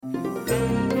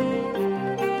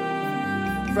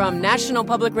From National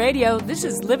Public Radio, this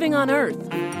is Living on Earth.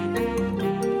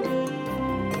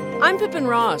 I'm Pippin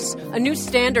Ross. A new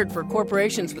standard for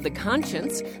corporations with a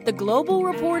conscience, the Global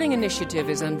Reporting Initiative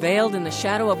is unveiled in the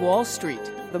shadow of Wall Street.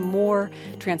 The more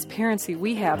transparency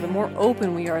we have, the more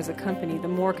open we are as a company, the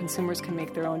more consumers can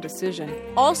make their own decision.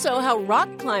 Also, how rock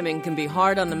climbing can be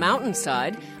hard on the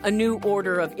mountainside. A new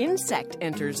order of insect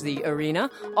enters the arena.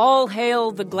 All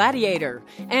hail the gladiator.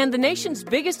 And the nation's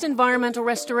biggest environmental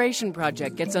restoration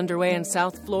project gets underway in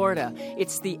South Florida.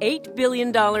 It's the $8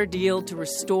 billion deal to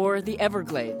restore the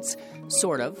Everglades.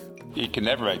 Sort of. You can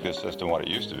never make this system what it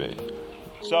used to be.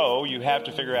 So you have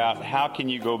to figure out how can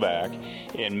you go back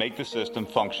and make the system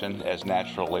function as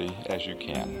naturally as you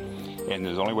can. And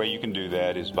the only way you can do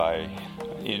that is by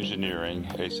engineering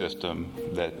a system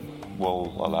that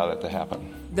will allow that to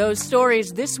happen. Those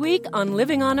stories this week on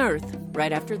Living on Earth,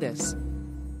 right after this.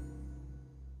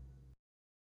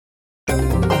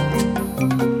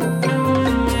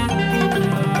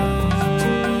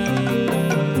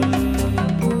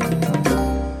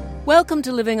 Welcome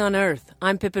to Living on Earth.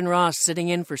 I'm Pippin Ross, sitting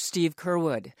in for Steve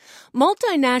Curwood.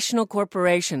 Multinational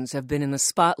corporations have been in the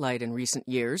spotlight in recent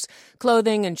years.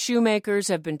 Clothing and shoemakers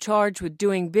have been charged with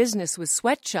doing business with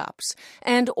sweatshops,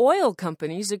 and oil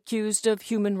companies accused of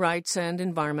human rights and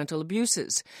environmental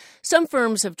abuses. Some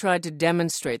firms have tried to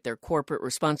demonstrate their corporate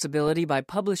responsibility by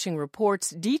publishing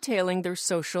reports detailing their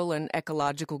social and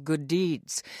ecological good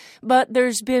deeds. But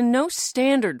there's been no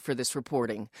standard for this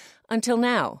reporting. Until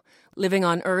now. Living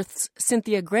on Earth's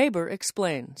Cynthia Graber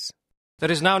explains. There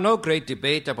is now no great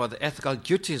debate about the ethical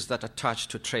duties that attach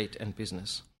to trade and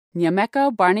business.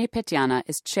 Nyameko Barney Pityana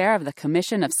is chair of the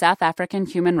Commission of South African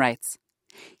Human Rights.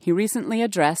 He recently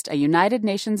addressed a United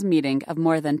Nations meeting of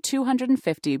more than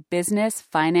 250 business,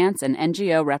 finance, and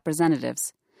NGO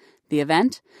representatives. The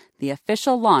event, the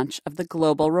official launch of the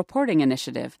Global Reporting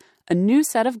Initiative, a new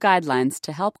set of guidelines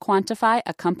to help quantify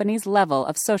a company's level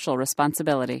of social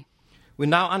responsibility. We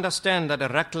now understand that a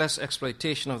reckless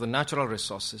exploitation of the natural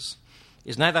resources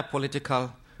is neither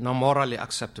political nor morally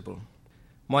acceptable.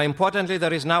 More importantly,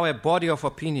 there is now a body of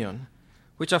opinion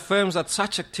which affirms that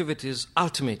such activities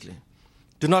ultimately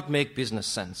do not make business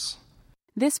sense.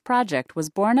 This project was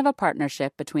born of a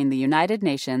partnership between the United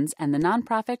Nations and the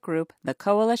nonprofit group the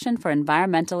Coalition for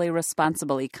Environmentally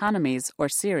Responsible Economies, or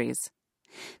CERES.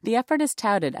 The effort is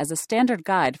touted as a standard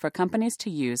guide for companies to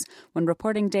use when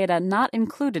reporting data not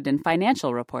included in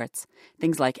financial reports,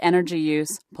 things like energy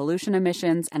use, pollution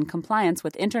emissions, and compliance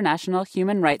with international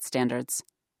human rights standards.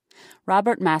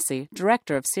 Robert Massey,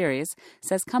 director of CERES,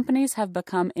 says companies have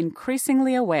become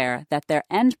increasingly aware that their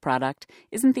end product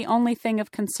isn't the only thing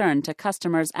of concern to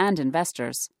customers and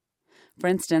investors. For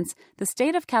instance, the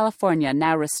state of California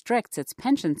now restricts its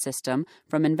pension system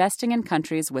from investing in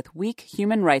countries with weak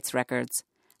human rights records.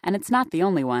 And it's not the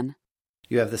only one.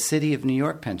 You have the City of New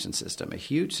York pension system, a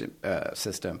huge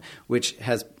system, which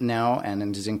has now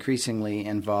and is increasingly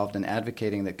involved in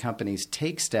advocating that companies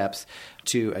take steps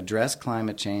to address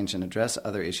climate change and address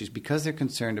other issues because they're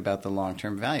concerned about the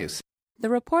long-term values. The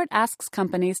report asks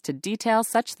companies to detail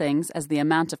such things as the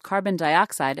amount of carbon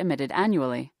dioxide emitted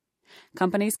annually.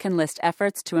 Companies can list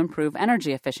efforts to improve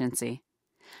energy efficiency.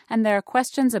 And there are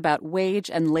questions about wage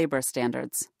and labor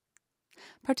standards.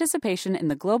 Participation in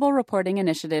the Global Reporting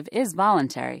Initiative is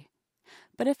voluntary.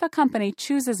 But if a company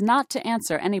chooses not to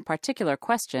answer any particular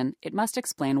question, it must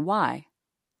explain why.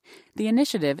 The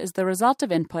initiative is the result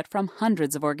of input from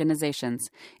hundreds of organizations,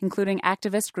 including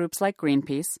activist groups like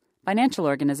Greenpeace, financial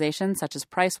organizations such as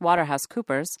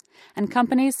PricewaterhouseCoopers, and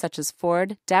companies such as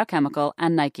Ford, Dow Chemical,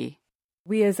 and Nike.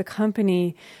 We as a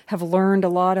company have learned a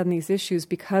lot on these issues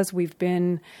because we've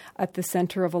been at the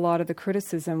center of a lot of the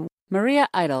criticism. Maria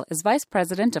Idle is Vice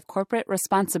President of Corporate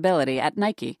Responsibility at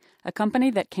Nike, a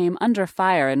company that came under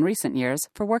fire in recent years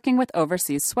for working with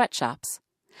overseas sweatshops.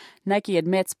 Nike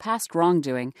admits past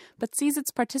wrongdoing, but sees its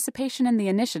participation in the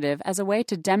initiative as a way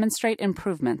to demonstrate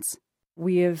improvements.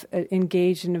 We have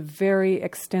engaged in a very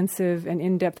extensive and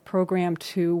in-depth program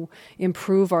to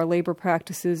improve our labor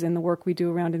practices and the work we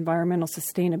do around environmental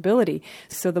sustainability.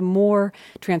 So the more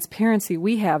transparency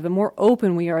we have, the more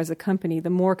open we are as a company, the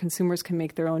more consumers can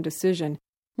make their own decision.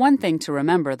 One thing to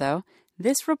remember, though,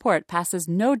 this report passes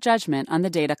no judgment on the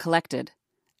data collected.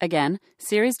 Again,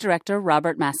 CERES Director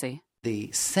Robert Massey.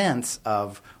 The sense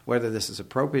of whether this is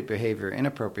appropriate behavior or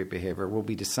inappropriate behavior will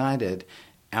be decided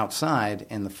outside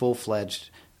in the full-fledged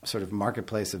sort of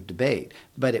marketplace of debate,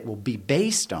 but it will be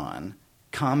based on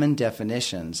common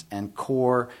definitions and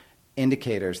core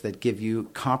indicators that give you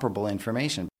comparable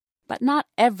information. But not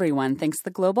everyone thinks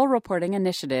the Global Reporting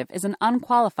Initiative is an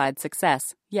unqualified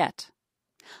success yet.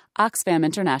 Oxfam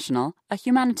International, a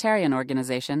humanitarian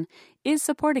organization, is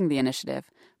supporting the initiative,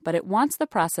 but it wants the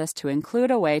process to include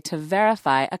a way to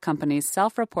verify a company's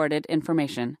self-reported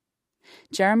information.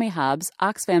 Jeremy Hobbs,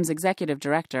 Oxfam's executive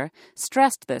director,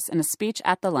 stressed this in a speech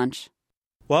at the lunch.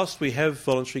 Whilst we have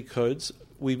voluntary codes,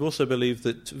 we also believe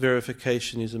that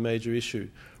verification is a major issue,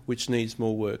 which needs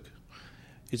more work.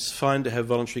 It's fine to have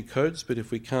voluntary codes, but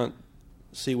if we can't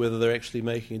see whether they're actually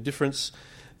making a difference,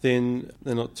 then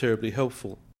they're not terribly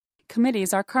helpful.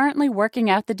 Committees are currently working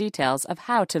out the details of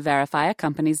how to verify a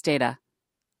company's data.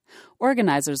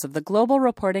 Organizers of the Global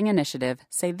Reporting Initiative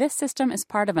say this system is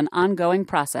part of an ongoing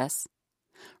process.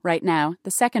 Right now,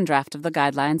 the second draft of the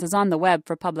guidelines is on the web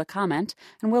for public comment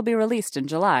and will be released in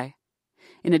July.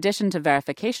 In addition to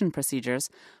verification procedures,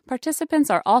 participants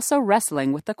are also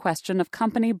wrestling with the question of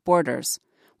company borders.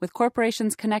 With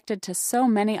corporations connected to so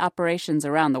many operations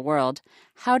around the world,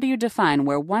 how do you define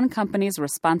where one company's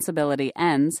responsibility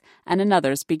ends and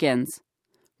another's begins?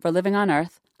 For Living on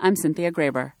Earth, I'm Cynthia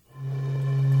Graber.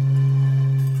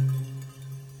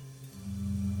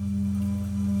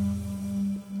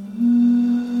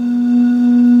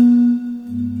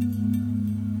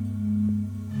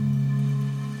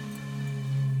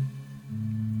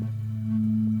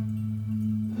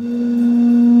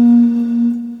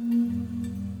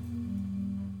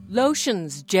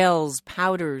 Lotions, gels,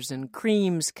 powders, and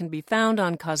creams can be found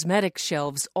on cosmetics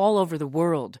shelves all over the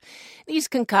world. These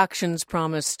concoctions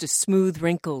promise to smooth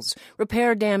wrinkles,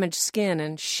 repair damaged skin,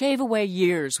 and shave away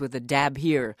years with a dab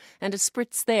here and a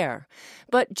spritz there.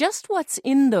 But just what's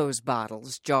in those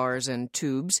bottles, jars, and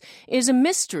tubes is a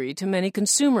mystery to many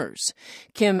consumers.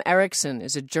 Kim Erickson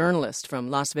is a journalist from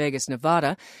Las Vegas,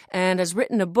 Nevada, and has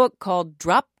written a book called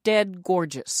Drop Dead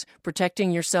Gorgeous,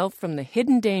 Protecting Yourself from the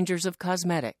Hidden Dangers of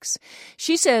Cosmetics.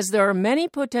 She says there are many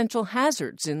potential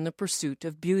hazards in the pursuit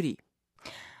of beauty.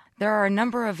 There are a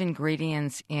number of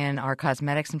ingredients in our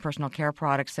cosmetics and personal care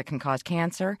products that can cause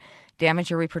cancer,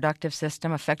 damage your reproductive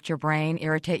system, affect your brain,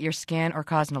 irritate your skin, or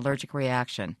cause an allergic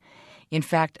reaction. In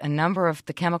fact, a number of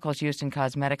the chemicals used in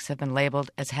cosmetics have been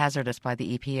labeled as hazardous by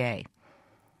the EPA.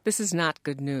 This is not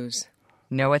good news.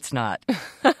 No, it's not.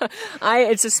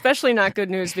 It's especially not good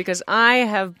news because I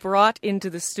have brought into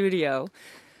the studio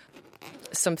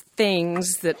some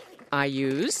things that I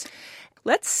use.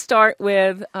 Let's start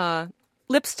with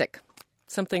lipstick,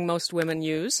 something most women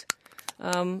use.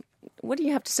 What do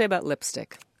you have to say about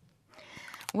lipstick?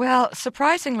 Well,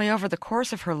 surprisingly, over the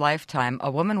course of her lifetime, a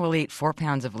woman will eat 4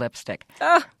 pounds of lipstick,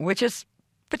 which is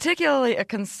particularly a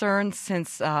concern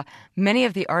since many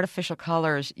of the artificial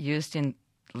colors used in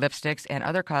lipsticks and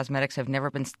other cosmetics have never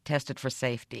been tested for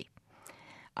safety.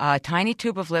 A tiny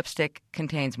tube of lipstick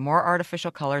contains more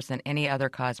artificial colors than any other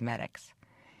cosmetics.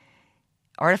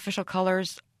 Artificial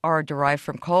colors are derived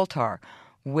from coal tar,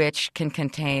 which can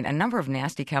contain a number of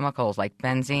nasty chemicals like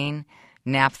benzene,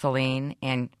 naphthalene,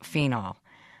 and phenol.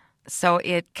 So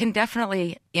it can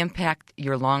definitely impact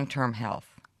your long-term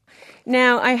health.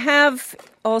 Now, I have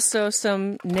also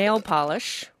some nail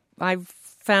polish. I've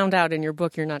found out in your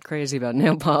book you're not crazy about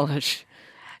nail polish.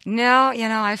 No,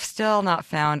 I've still not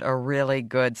found a really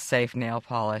good, safe nail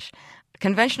polish.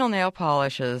 Conventional nail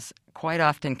polishes quite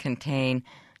often contain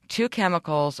 2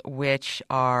 chemicals which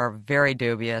are very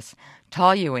dubious.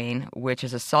 Toluene, which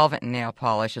is a solvent in nail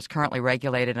polish, is currently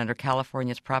regulated under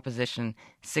California's Proposition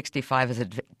 65 as a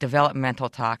developmental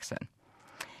toxin.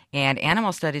 And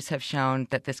animal studies have shown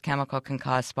that this chemical can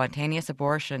cause spontaneous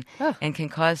abortion and can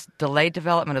cause delayed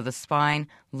development of the spine,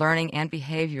 learning, and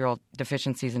behavioral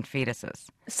deficiencies in fetuses.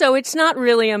 So it's not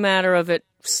really a matter of it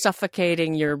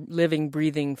suffocating your living,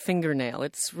 breathing fingernail.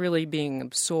 It's really being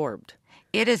absorbed.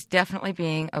 It is definitely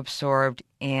being absorbed,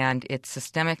 and it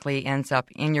systemically ends up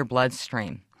in your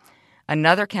bloodstream.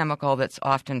 Another chemical that's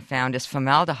often found is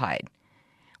formaldehyde,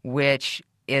 which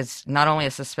is not only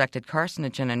a suspected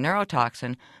carcinogen and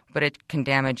neurotoxin, but it can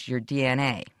damage your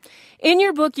DNA. In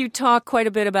your book, you talk quite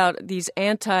a bit about these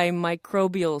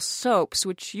antimicrobial soaps,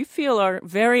 which you feel are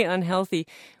very unhealthy,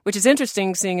 which is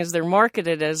interesting seeing as they're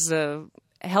marketed as a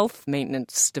health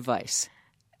maintenance device.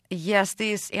 Yes,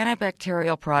 these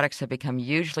antibacterial products have become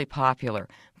hugely popular,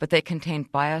 but they contain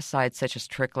biocides such as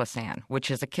triclosan, which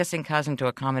is a kissing cousin to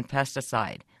a common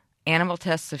pesticide. Animal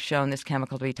tests have shown this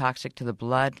chemical to be toxic to the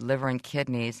blood, liver, and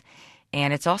kidneys,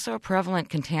 and it's also a prevalent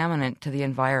contaminant to the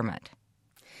environment.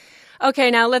 Okay,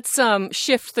 now let's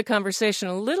shift the conversation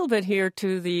a little bit here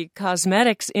to the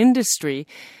cosmetics industry.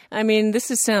 I mean, this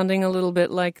is sounding a little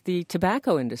bit like the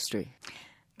tobacco industry.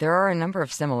 There are a number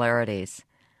of similarities.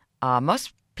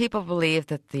 Most people believe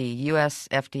that the U.S.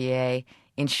 FDA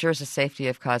ensures the safety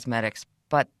of cosmetics,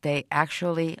 but they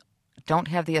actually don't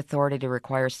have the authority to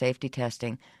require safety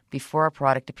testing before a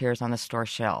product appears on the store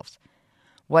shelves.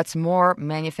 What's more,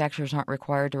 manufacturers aren't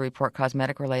required to report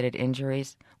cosmetic-related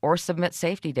injuries or submit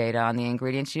safety data on the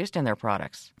ingredients used in their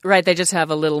products. Right, they just have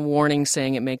a little warning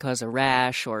saying it may cause a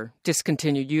rash or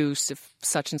discontinue use if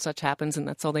such and such happens, and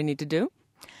that's all they need to do?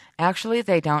 Actually,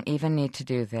 they don't even need to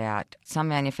do that. Some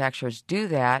manufacturers do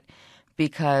that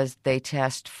because they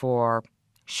test for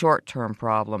short-term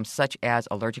problems such as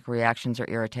allergic reactions or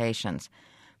irritations.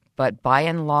 But by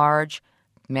and large,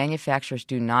 manufacturers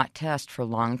do not test for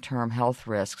long-term health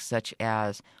risks such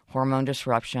as hormone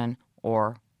disruption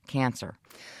or cancer.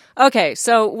 Okay,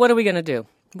 so what are we going to do?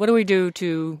 What do we do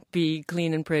to be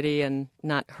clean and pretty and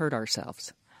not hurt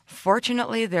ourselves?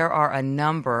 Fortunately, there are a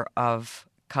number of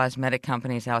cosmetic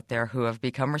companies out there who have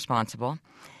become responsible.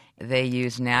 They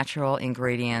use natural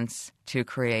ingredients to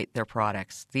create their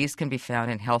products. These can be found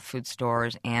in health food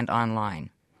stores and online.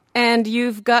 And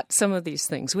you've got some of these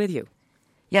things with you.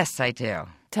 Yes, I do.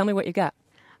 Tell me what you got.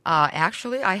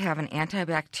 Actually, I have an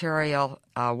antibacterial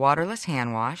waterless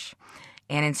hand wash,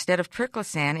 and instead of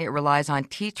triclosan, it relies on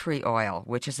tea tree oil,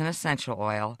 which is an essential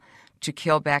oil, to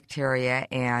kill bacteria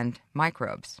and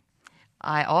microbes.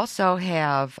 I also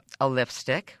have a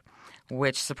lipstick,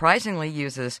 which surprisingly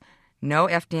uses no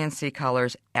FD&C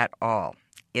colors at all.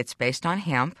 It's based on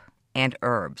hemp and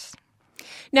herbs.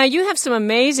 Now, you have some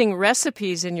amazing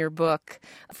recipes in your book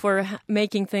for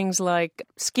making things like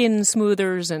skin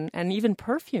smoothers and even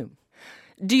perfume.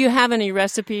 Do you have any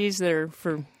recipes that are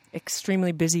for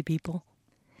extremely busy people?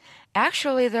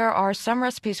 Actually, there are some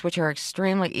recipes which are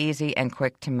extremely easy and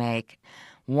quick to make.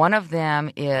 One of them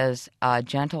is a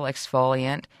gentle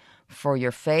exfoliant for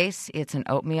your face. It's an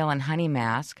oatmeal and honey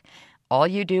mask. All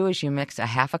you do is you mix a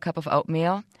half a cup of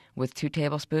oatmeal with 2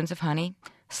 tablespoons of honey,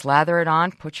 slather it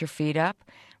on, put your feet up,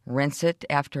 rinse it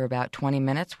after about 20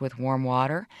 minutes with warm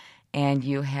water, and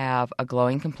you have a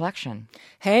glowing complexion.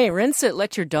 Hey, rinse it.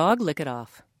 Let your dog lick it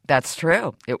off. That's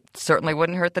true. It certainly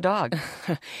wouldn't hurt the dog.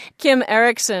 Kim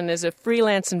Erickson is a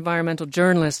freelance environmental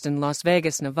journalist in Las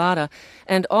Vegas, Nevada,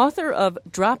 and author of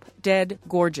Drop Dead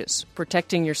Gorgeous,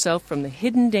 Protecting Yourself from the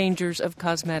Hidden Dangers of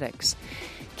Cosmetics.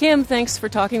 Kim, thanks for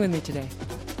talking with me today.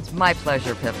 It's my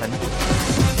pleasure, Pippin.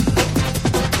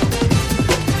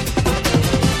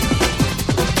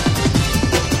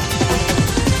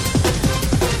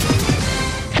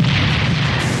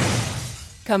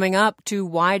 Coming up, 2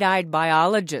 wide-eyed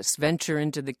biologists venture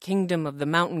into the kingdom of the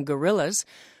mountain gorillas.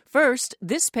 First,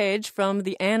 this page from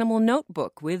the Animal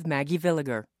Notebook with Maggie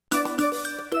Villiger.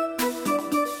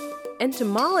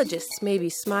 Entomologists may be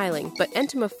smiling, but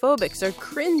entomophobics are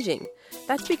cringing.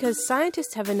 That's because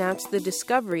scientists have announced the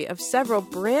discovery of several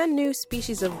brand new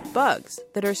species of bugs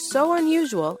that are so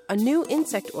unusual, a new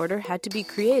insect order had to be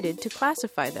created to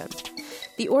classify them.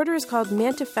 The order is called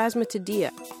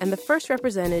Mantophasmatidea, and the first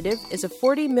representative is a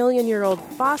 40-million-year-old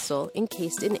fossil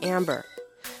encased in amber.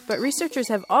 But researchers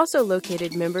have also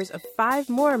located members of 5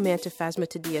 more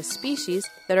Mantophasmatidea species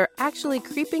that are actually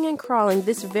creeping and crawling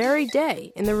this very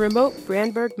day in the remote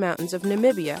Brandberg Mountains of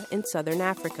Namibia in southern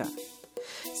Africa.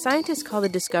 Scientists call the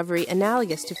discovery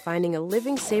analogous to finding a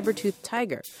living saber-toothed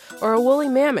tiger or a woolly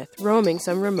mammoth roaming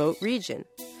some remote region.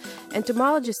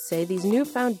 Entomologists say these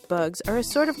newfound bugs are a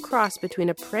sort of cross between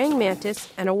a praying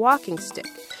mantis and a walking stick,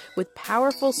 with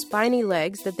powerful spiny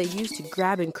legs that they use to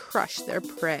grab and crush their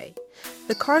prey.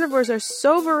 The carnivores are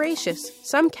so voracious,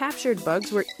 some captured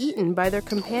bugs were eaten by their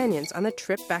companions on the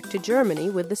trip back to Germany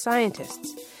with the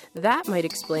scientists. That might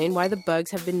explain why the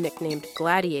bugs have been nicknamed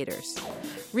gladiators.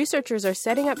 Researchers are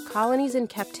setting up colonies in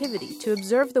captivity to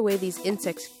observe the way these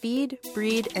insects feed,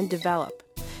 breed, and develop.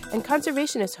 And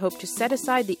conservationists hope to set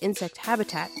aside the insect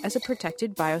habitat as a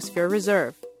protected biosphere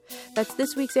reserve. That's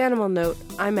this week's Animal Note.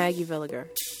 I'm Maggie Villiger.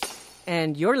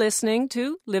 And you're listening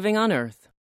to Living on Earth.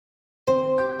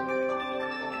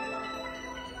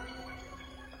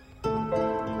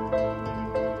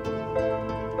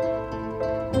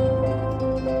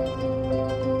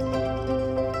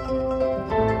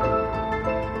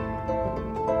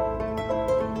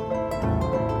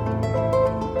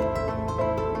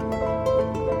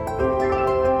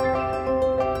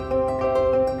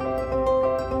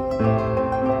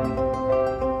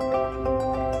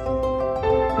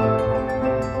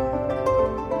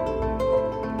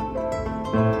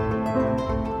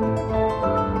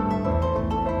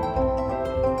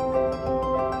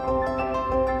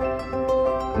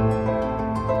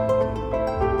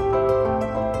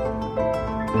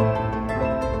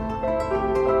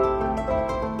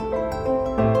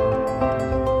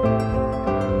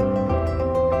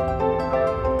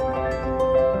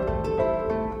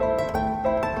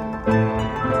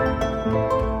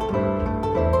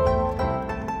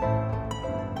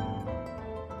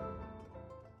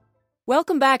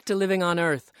 Welcome back to Living on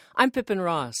Earth. I'm Pippin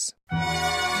Ross.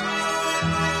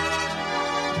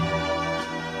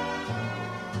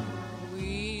 We'll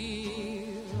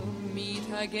meet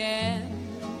again.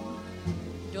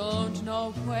 Don't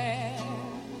know where,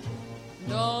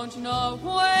 don't know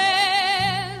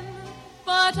when,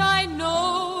 but I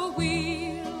know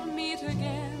we'll meet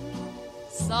again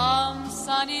some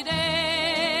sunny day.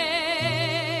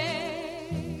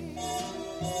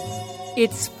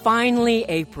 It's finally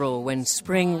April when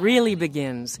spring really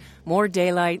begins. More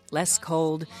daylight, less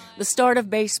cold, the start of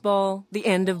baseball, the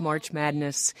end of March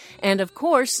Madness, and of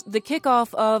course, the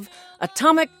kickoff of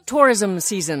atomic tourism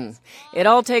season. It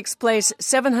all takes place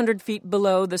 700 feet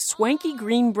below the swanky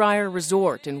Greenbrier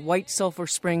Resort in White Sulphur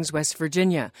Springs, West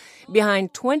Virginia,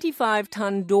 behind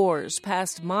 25-ton doors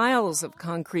past miles of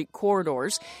concrete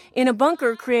corridors in a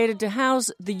bunker created to house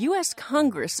the U.S.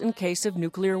 Congress in case of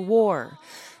nuclear war.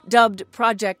 Dubbed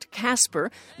Project Casper,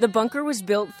 the bunker was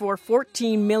built for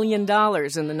 $14 million in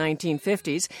the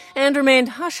 1950s and remained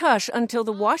hush-hush until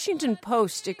the Washington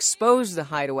Post exposed the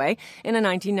hideaway in a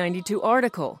 1992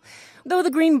 article. Though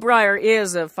the Greenbrier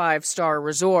is a 5-star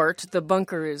resort, the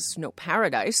bunker is no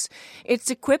paradise. It's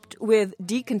equipped with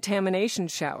decontamination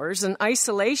showers, an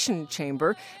isolation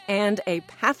chamber, and a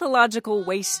pathological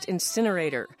waste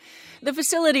incinerator. The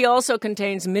facility also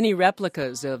contains mini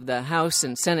replicas of the House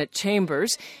and Senate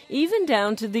chambers, even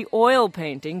down to the oil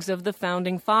paintings of the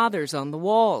Founding Fathers on the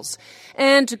walls.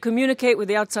 And to communicate with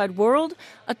the outside world,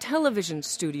 a television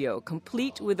studio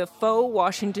complete with a faux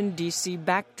Washington, D.C.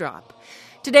 backdrop.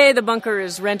 Today, the bunker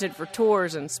is rented for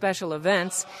tours and special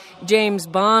events. James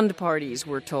Bond parties,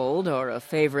 we're told, are a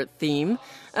favorite theme.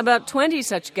 About 20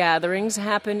 such gatherings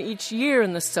happen each year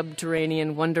in the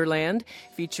subterranean wonderland,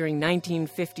 featuring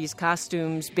 1950s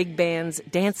costumes, big bands,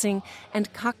 dancing,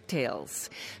 and cocktails.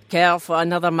 Care for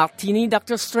another martini,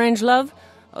 Dr. Strangelove?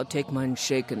 I'll take mine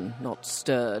shaken, not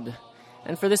stirred.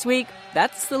 And for this week,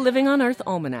 that's the Living on Earth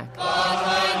Almanac.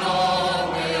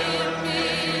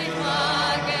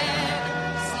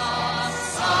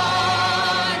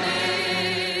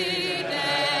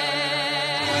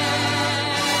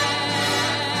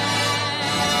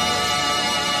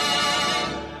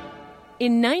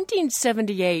 In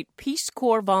 1978, Peace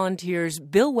Corps volunteers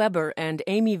Bill Weber and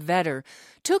Amy Vetter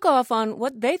took off on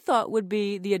what they thought would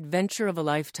be the adventure of a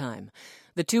lifetime.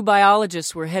 The two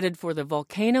biologists were headed for the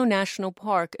Volcano National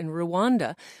Park in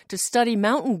Rwanda to study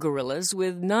mountain gorillas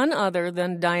with none other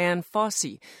than Dian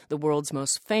Fossey, the world's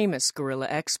most famous gorilla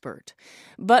expert.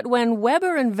 But when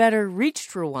Weber and Vetter reached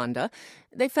Rwanda,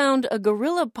 they found a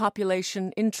gorilla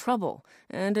population in trouble,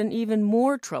 and an even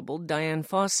more troubled Dian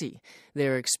Fossey.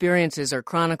 Their experiences are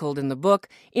chronicled in the book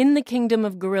In the Kingdom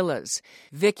of Gorillas.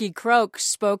 Vicki Croak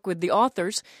spoke with the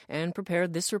authors and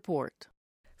prepared this report.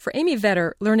 For Amy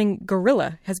Vetter, learning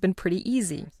gorilla has been pretty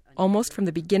easy. Almost from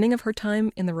the beginning of her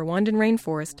time in the Rwandan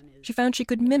rainforest, she found she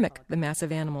could mimic the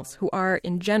massive animals, who are,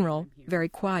 in general, very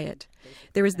quiet.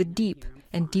 There is the deep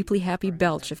and deeply happy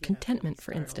belch of contentment,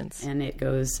 for instance. And it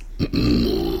goes...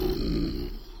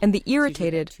 and the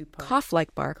irritated,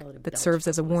 cough-like bark that serves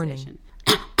as a warning.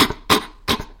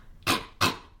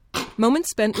 Moments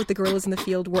spent with the gorillas in the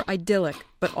field were idyllic,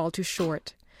 but all too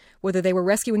short. Whether they were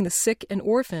rescuing the sick and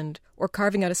orphaned or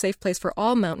carving out a safe place for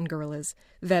all mountain gorillas,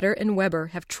 Vetter and Weber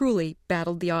have truly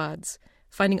battled the odds,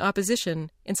 finding opposition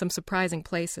in some surprising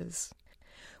places.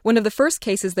 One of the first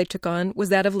cases they took on was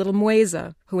that of little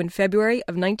Mweza, who in February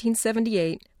of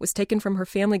 1978 was taken from her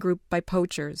family group by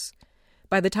poachers.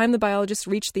 By the time the biologists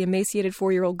reached the emaciated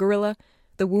 4-year-old gorilla,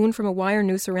 the wound from a wire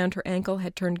noose around her ankle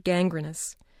had turned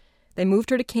gangrenous. They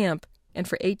moved her to camp and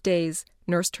for 8 days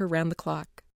nursed her round the clock.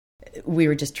 We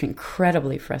were just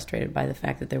incredibly frustrated by the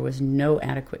fact that there was no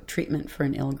adequate treatment for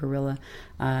an ill gorilla.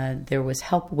 There was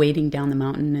help waiting down the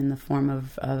mountain in the form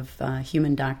of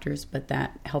human doctors, but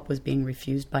that help was being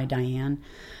refused by Diane.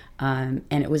 And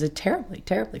it was a terribly,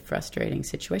 terribly frustrating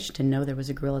situation to know there was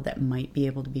a gorilla that might be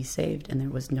able to be saved, and there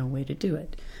was no way to do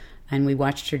it. And we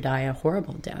watched her die a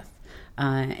horrible death.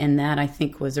 And that, I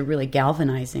think, was a really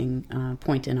galvanizing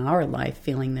point in our life,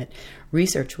 feeling that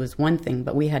research was one thing,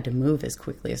 but we had to move as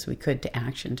quickly as we could to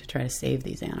action to try to save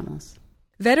these animals.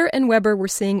 Vetter and Weber were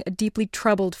seeing a deeply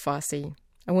troubled Fossey,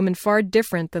 a woman far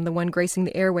different than the one gracing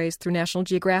the airways through National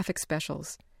Geographic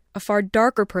specials, a far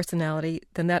darker personality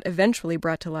than that eventually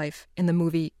brought to life in the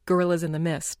movie Gorillas in the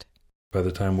Mist. By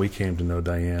the time we came to know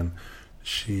Diane,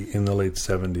 in the late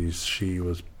 70s, she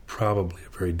was probably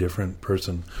a very different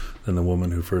person than the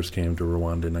woman who first came to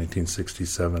Rwanda in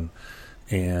 1967.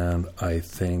 And I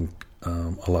think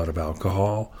a lot of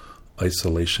alcohol,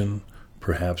 isolation,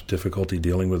 perhaps difficulty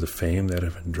dealing with the fame that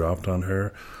had been dropped on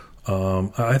her,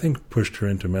 I think pushed her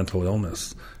into mental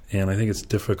illness. And I think it's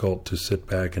difficult to sit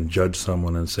back and judge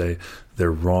someone and say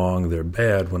they're wrong, they're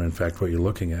bad, when in fact what you're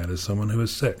looking at is someone who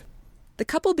is sick. The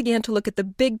couple began to look at the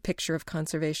big picture of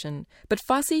conservation, but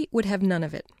Fosse would have none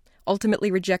of it,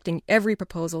 ultimately rejecting every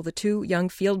proposal the two young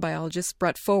field biologists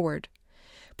brought forward.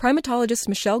 Primatologist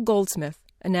Michelle Goldsmith,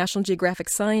 a National Geographic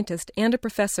scientist and a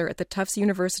professor at the Tufts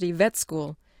University Vet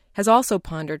School, has also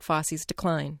pondered Fosse's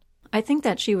decline. I think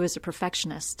that she was a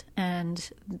perfectionist and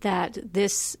that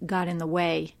this got in the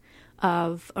way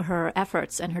of her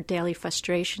efforts and her daily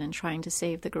frustration in trying to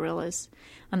save the gorillas.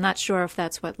 I'm not sure if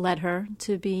that's what led her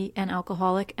to be an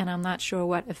alcoholic, and I'm not sure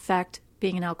what effect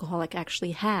being an alcoholic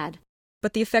actually had.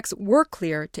 But the effects were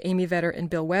clear to Amy Vetter and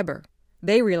Bill Weber.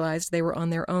 They realized they were on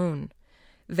their own.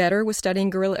 Vetter was studying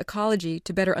gorilla ecology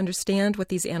to better understand what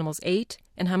these animals ate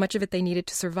and how much of it they needed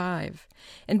to survive.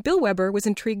 And Bill Weber was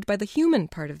intrigued by the human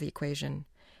part of the equation.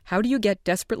 How do you get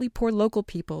desperately poor local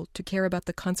people to care about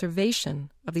the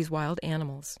conservation of these wild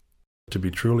animals? To be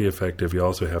truly effective, you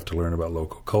also have to learn about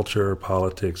local culture,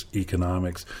 politics,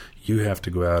 economics. You have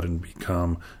to go out and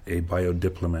become a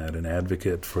biodiplomat, an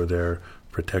advocate for their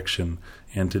protection.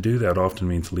 And to do that often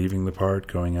means leaving the park,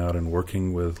 going out and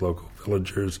working with local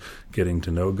villagers, getting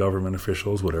to know government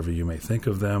officials, whatever you may think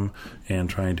of them, and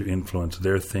trying to influence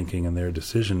their thinking and their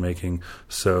decision-making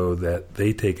so that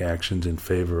they take actions in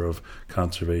favor of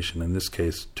conservation, in this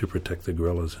case, to protect the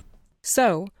gorillas.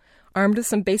 So, armed with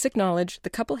some basic knowledge, the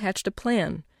couple hatched a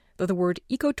plan. Though the word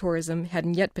ecotourism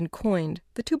hadn't yet been coined,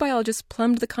 the two biologists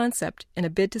plumbed the concept in a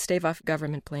bid to stave off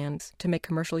government plans to make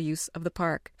commercial use of the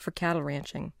park for cattle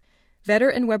ranching.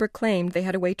 Vetter and Weber claimed they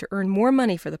had a way to earn more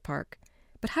money for the park,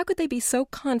 but how could they be so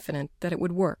confident that it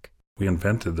would work? We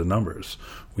invented the numbers.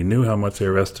 We knew how much they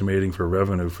were estimating for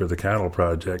revenue for the cattle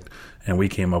project, and we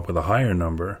came up with a higher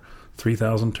number.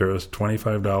 3,000 tourists,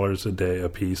 $25 a day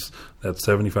apiece. That's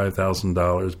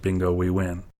 $75,000. Bingo, we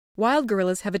win. Wild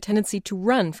gorillas have a tendency to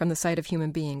run from the sight of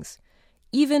human beings,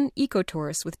 even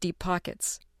ecotourists with deep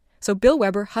pockets. So Bill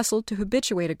Weber hustled to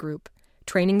habituate a group,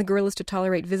 training the gorillas to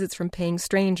tolerate visits from paying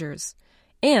strangers.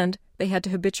 And they had to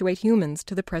habituate humans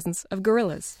to the presence of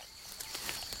gorillas.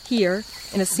 Here,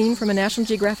 in a scene from a National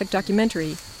Geographic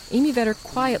documentary, Amy Vetter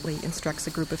quietly instructs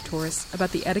a group of tourists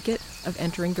about the etiquette of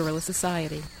entering gorilla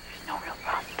society. There's no real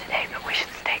problem today, but we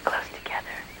should stay close together.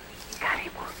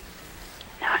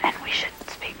 Now, and we should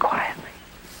speak quietly.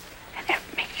 And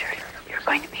make sure you're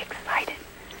going to be excited.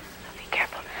 So be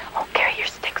careful. Oh, carry your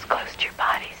sticks close to your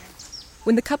bodies.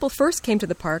 When the couple first came to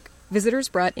the park, visitors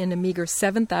brought in a meager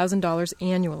 $7,000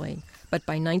 annually. But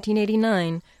by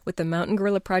 1989, with the Mountain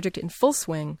Gorilla Project in full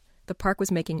swing, the park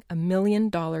was making $1 million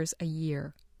a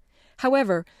year.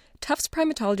 However, Tufts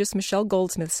primatologist Michelle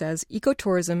Goldsmith says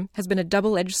ecotourism has been a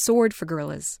double-edged sword for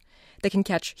gorillas. They can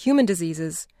catch human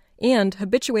diseases, and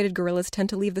habituated gorillas tend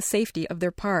to leave the safety of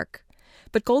their park.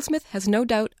 But Goldsmith has no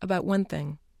doubt about one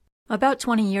thing. About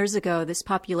 20 years ago, this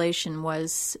population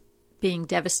was being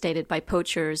devastated by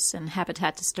poachers and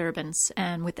habitat disturbance,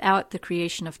 and without the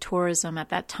creation of tourism at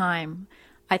that time,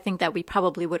 I think that we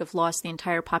probably would have lost the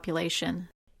entire population.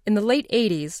 In the late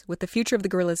 80s, with the future of the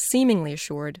gorillas seemingly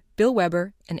assured, Bill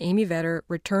Weber and Amy Vetter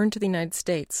returned to the United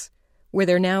States, where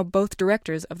they're now both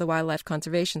directors of the Wildlife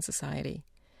Conservation Society.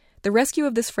 The rescue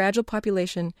of this fragile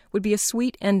population would be a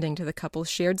sweet ending to the couple's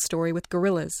shared story with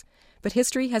gorillas, but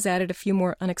history has added a few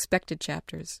more unexpected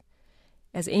chapters.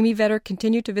 As Amy Vetter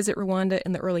continued to visit Rwanda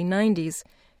in the early 90s,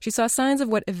 she saw signs of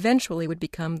what eventually would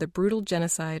become the brutal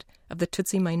genocide of the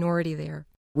Tutsi minority there.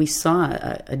 We saw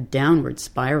a downward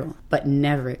spiral, but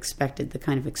never expected the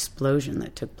kind of explosion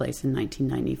that took place in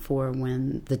 1994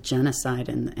 when the genocide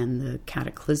and the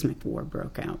cataclysmic war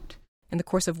broke out. In the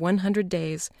course of 100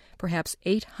 days, perhaps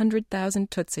 800,000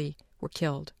 Tutsi were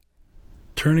killed.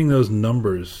 Turning those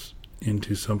numbers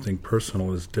into something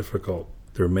personal is difficult.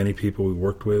 There are many people we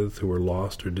worked with who were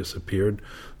lost or disappeared.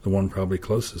 The one probably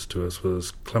closest to us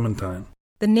was Clementine.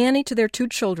 The nanny to their two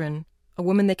children, a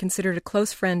woman they considered a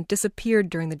close friend, disappeared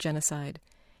during the genocide.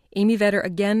 Amy Vetter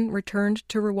again returned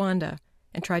to Rwanda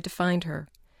and tried to find her.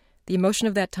 The emotion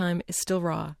of that time is still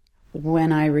raw.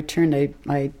 When I returned,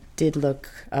 I did look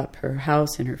up her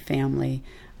house and her family.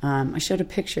 I showed a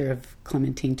picture of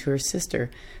Clementine to her sister,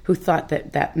 who thought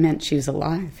that meant she was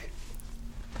alive.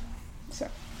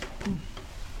 Sorry.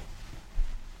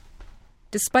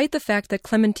 Despite the fact that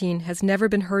Clementine has never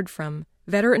been heard from,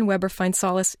 Vetter and Weber find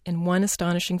solace in one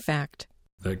astonishing fact.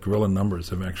 That gorilla numbers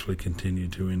have actually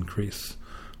continued to increase.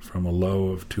 From a low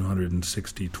of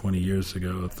 260 20 years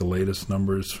ago, the latest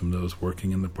numbers from those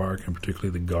working in the park, and particularly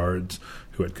the guards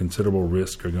who at considerable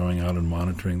risk are going out and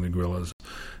monitoring the gorillas,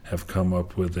 have come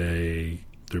up with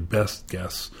their best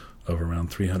guess of around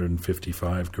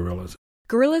 355 gorillas.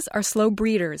 Gorillas are slow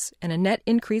breeders, and a net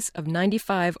increase of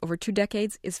 95 over 2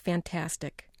 decades is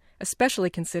fantastic, especially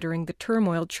considering the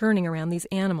turmoil churning around these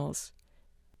animals.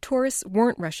 Tourists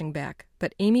weren't rushing back,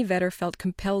 but Amy Vetter felt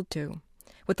compelled to.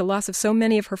 With the loss of so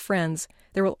many of her friends,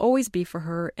 there will always be for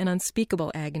her an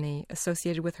unspeakable agony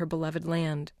associated with her beloved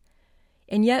land.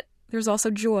 And yet, there's also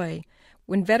joy.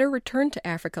 When Vetter returned to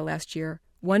Africa last year,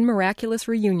 one miraculous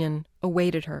reunion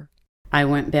awaited her. I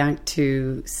went back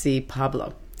to see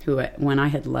Pablo, who, when I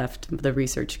had left the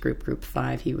research group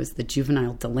 5, he was the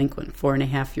juvenile delinquent,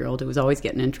 4.5-year-old who was always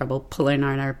getting in trouble, pulling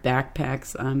on our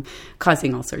backpacks,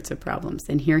 causing all sorts of problems.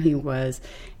 And here he was,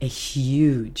 a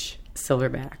huge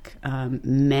silverback,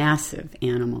 massive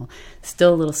animal,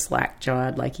 still a little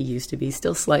slack-jawed like he used to be,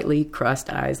 still slightly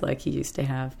crossed eyes like he used to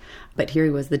have. But here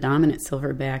he was, the dominant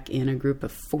silverback in a group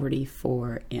of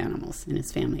 44 animals in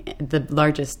his family, the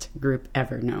largest group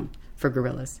ever known for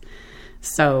gorillas.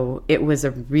 So it was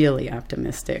a really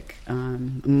optimistic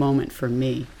moment for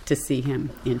me to see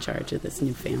him in charge of this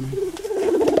new family.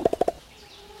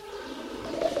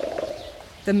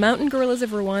 The mountain gorillas of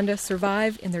Rwanda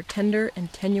survive in their tender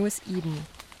and tenuous Eden,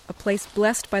 a place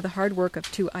blessed by the hard work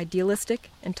of 2 idealistic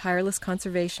and tireless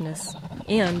conservationists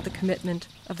and the commitment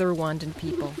of the Rwandan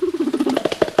people.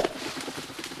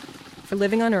 For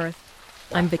Living on Earth,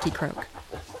 I'm Vicki Croak.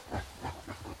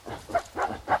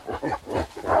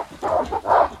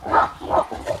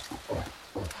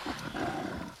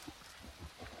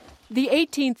 The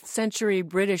 18th century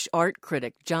British art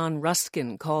critic John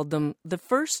Ruskin called them the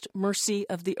first mercy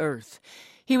of the earth.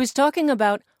 He was talking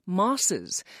about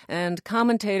mosses, and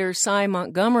commentator Cy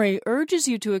Montgomery urges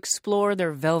you to explore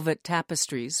their velvet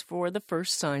tapestries for the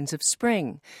first signs of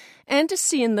spring, and to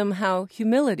see in them how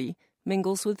humility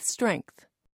mingles with strength.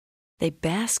 They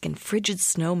bask in frigid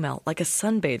snowmelt like a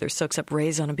sunbather soaks up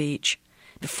rays on a beach.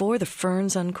 Before the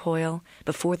ferns uncoil,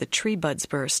 before the tree buds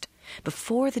burst,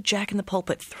 before the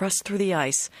jack-in-the-pulpit thrusts through the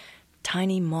ice,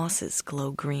 tiny mosses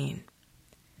glow green.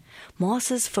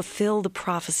 Mosses fulfill the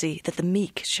prophecy that the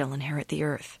meek shall inherit the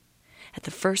earth. At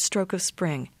the first stroke of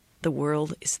spring, the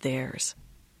world is theirs.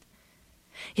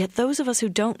 Yet those of us who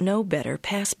don't know better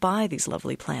pass by these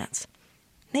lovely plants.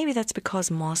 Maybe that's because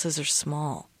mosses are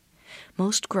small.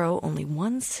 Most grow only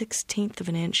 1/16 of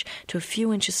an inch to a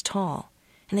few inches tall,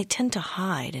 and they tend to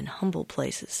hide in humble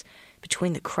places,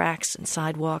 between the cracks and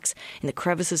sidewalks, in the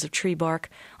crevices of tree bark,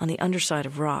 on the underside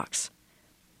of rocks.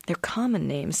 Their common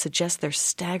names suggest their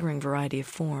staggering variety of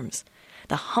forms.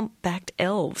 The hump-backed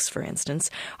elves, for instance,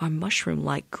 are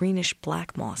mushroom-like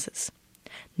greenish-black mosses.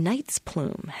 Knight's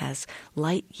plume has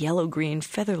light yellow-green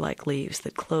feather-like leaves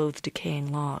that clothe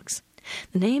decaying logs.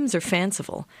 The names are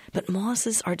fanciful, but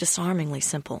mosses are disarmingly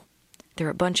simple. They're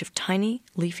a bunch of tiny,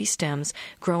 leafy stems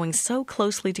growing so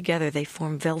closely together they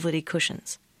form velvety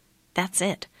cushions. That's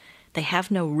it. They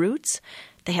have no roots,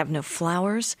 they have no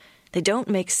flowers, they don't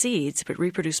make seeds but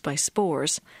reproduce by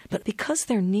spores. But because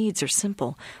their needs are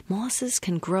simple, mosses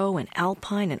can grow in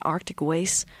alpine and Arctic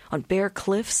wastes, on bare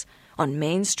cliffs, on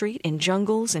Main Street, in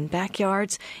jungles, in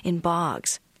backyards, in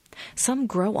bogs. Some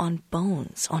grow on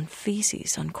bones, on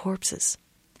feces, on corpses.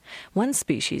 One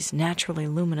species, naturally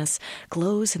luminous,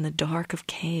 glows in the dark of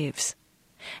caves.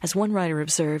 As one writer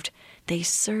observed, they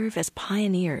serve as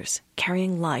pioneers,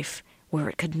 carrying life where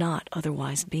it could not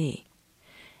otherwise be.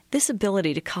 This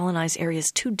ability to colonize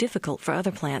areas too difficult for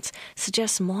other plants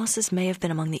suggests mosses may have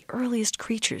been among the earliest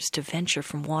creatures to venture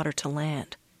from water to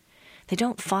land. They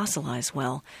don't fossilize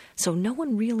well, so no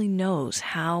one really knows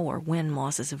how or when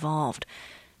mosses evolved,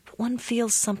 but one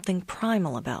feels something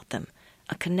primal about them,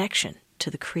 a connection to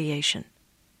the creation.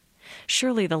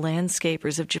 Surely the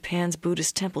landscapers of Japan's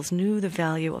Buddhist temples knew the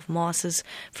value of mosses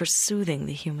for soothing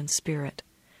the human spirit.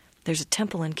 There's a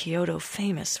temple in Kyoto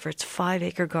famous for its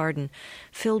 5-acre garden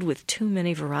filled with too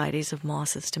many varieties of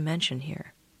mosses to mention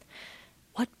here.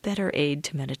 What better aid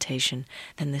to meditation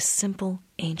than this simple,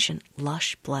 ancient,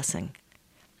 lush blessing,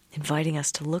 inviting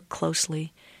us to look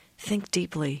closely, think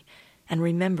deeply, and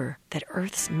remember that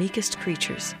Earth's meekest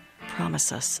creatures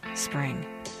promise us spring.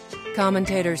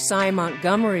 Commentator Cy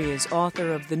Montgomery is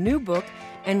author of the new book,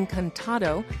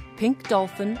 Encantado, Pink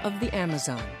Dolphin of the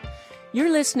Amazon. You're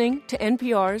listening to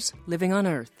NPR's Living on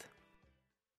Earth.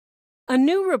 A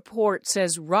new report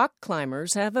says rock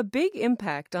climbers have a big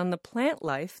impact on the plant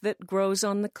life that grows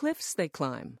on the cliffs they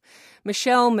climb.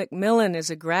 Michelle McMillan is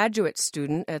a graduate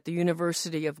student at the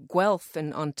University of Guelph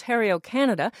in Ontario,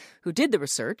 Canada, who did the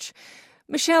research.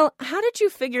 Michelle, how did you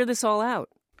figure this all out?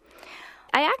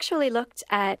 I actually looked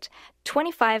at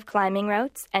 25 climbing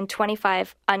routes and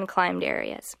 25 unclimbed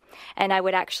areas. And I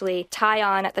would actually tie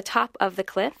on at the top of the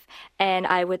cliff, and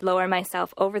I would lower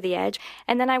myself over the edge,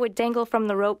 and then I would dangle from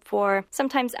the rope for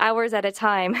sometimes hours at a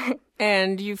time.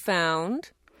 And you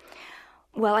found?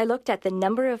 Well, I looked at the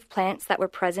number of plants that were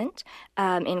present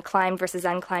in climbed versus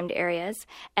unclimbed areas,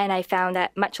 and I found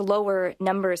that much lower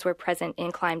numbers were present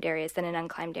in climbed areas than in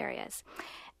unclimbed areas.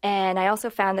 And I also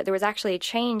found that there was actually a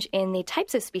change in the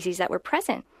types of species that were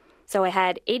present. So I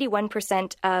had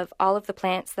 81% of all of the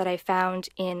plants that I found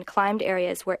in climbed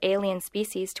areas were alien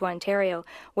species to Ontario,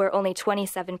 where only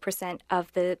 27%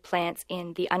 of the plants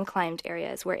in the unclimbed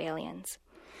areas were aliens.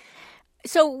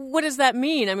 So what does that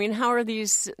mean? I mean, how are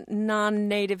these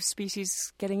non-native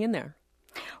species getting in there?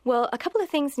 Well, a couple of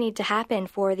things need to happen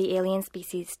for the alien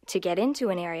species to get into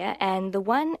an area, and the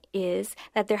one is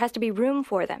that there has to be room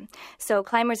for them. So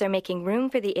climbers are making room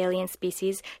for the alien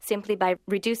species simply by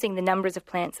reducing the numbers of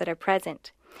plants that are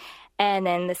present. And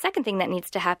then the second thing that needs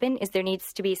to happen is there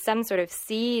needs to be some sort of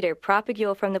seed or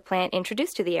propagule from the plant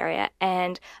introduced to the area,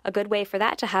 and a good way for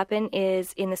that to happen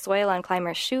is in the soil on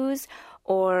climbers' shoes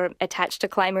or attached to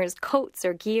climbers' coats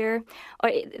or gear,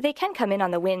 or they can come in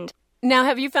on the wind. Now,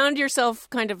 have you found yourself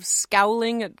kind of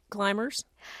scowling at climbers?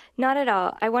 Not at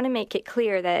all. I want to make it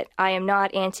clear that I am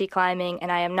not anti-climbing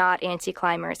and I am not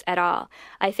anti-climbers at all.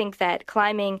 I think that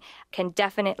climbing can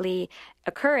definitely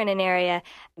occur in an area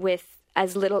with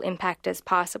as little impact as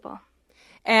possible.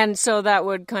 And so that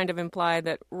would kind of imply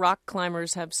that rock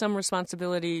climbers have some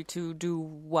responsibility to do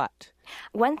what?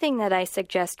 One thing that I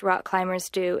suggest rock climbers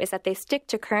do is that they stick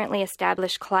to currently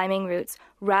established climbing routes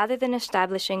rather than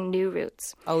establishing new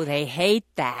routes. Oh, they hate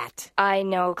that. I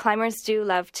know. Climbers do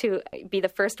love to be the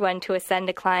first one to ascend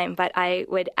a climb, but I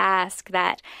would ask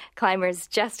that climbers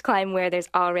just climb where there's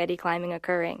already climbing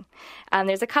occurring.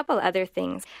 There's a couple other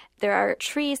things. There are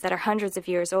trees that are hundreds of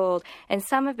years old, and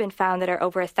some have been found that are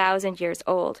over 1,000 years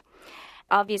old.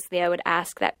 Obviously, I would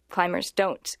ask that climbers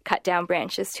don't cut down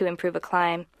branches to improve a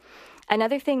climb.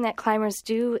 Another thing that climbers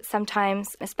do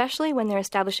sometimes, especially when they're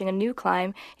establishing a new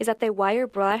climb, is that they wire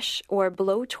brush or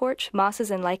blowtorch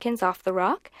mosses and lichens off the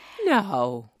rock.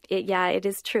 No. It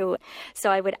is true.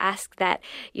 So I would ask that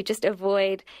you just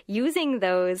avoid using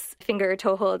those finger or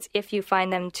toe holds if you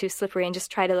find them too slippery, and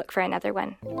just try to look for another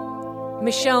one.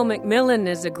 Michelle McMillan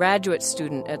is a graduate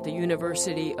student at the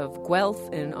University of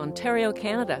Guelph in Ontario,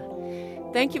 Canada.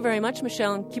 Thank you very much,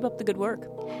 Michelle, and keep up the good work.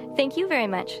 Thank you very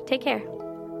much. Take care.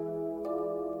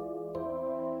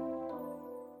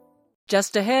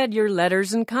 Just ahead, your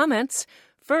letters and comments.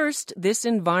 First, this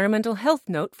environmental health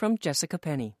note from Jessica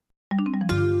Penny.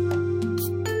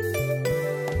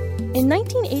 In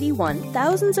 1981,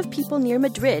 thousands of people near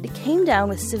Madrid came down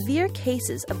with severe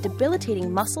cases of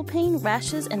debilitating muscle pain,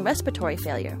 rashes, and respiratory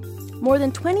failure. More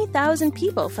than 20,000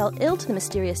 people fell ill to the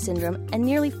mysterious syndrome, and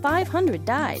nearly 500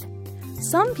 died.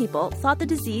 Some people thought the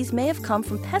disease may have come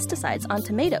from pesticides on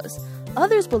tomatoes.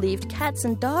 Others believed cats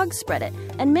and dogs spread it,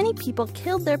 and many people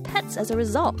killed their pets as a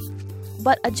result.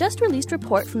 But a just-released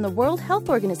report from the World Health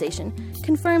Organization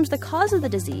confirms the cause of the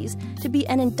disease to be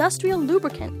an industrial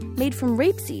lubricant made from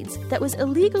rapeseeds that was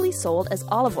illegally sold as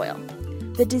olive oil.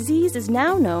 The disease is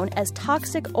now known as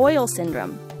toxic oil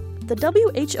syndrome. The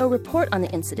WHO report on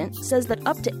the incident says that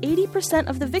up to 80%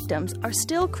 of the victims are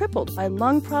still crippled by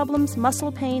lung problems,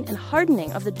 muscle pain, and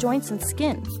hardening of the joints and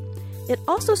skin. It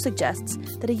also suggests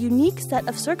that a unique set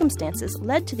of circumstances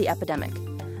led to the epidemic.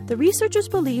 The researchers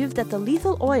believe that the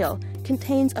lethal oil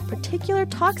contains a particular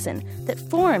toxin that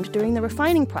formed during the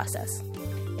refining process.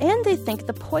 And they think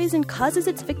the poison causes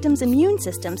its victims' immune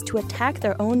systems to attack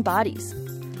their own bodies.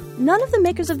 None of the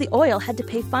makers of the oil had to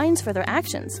pay fines for their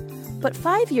actions. But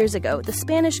 5 years ago, the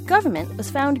Spanish government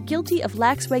was found guilty of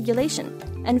lax regulation,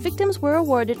 and victims were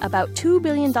awarded about $2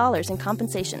 billion in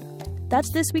compensation.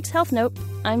 That's this week's Health Note.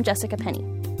 I'm Jessica Penny.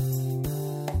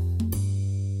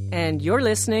 And you're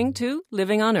listening to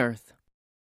Living on Earth.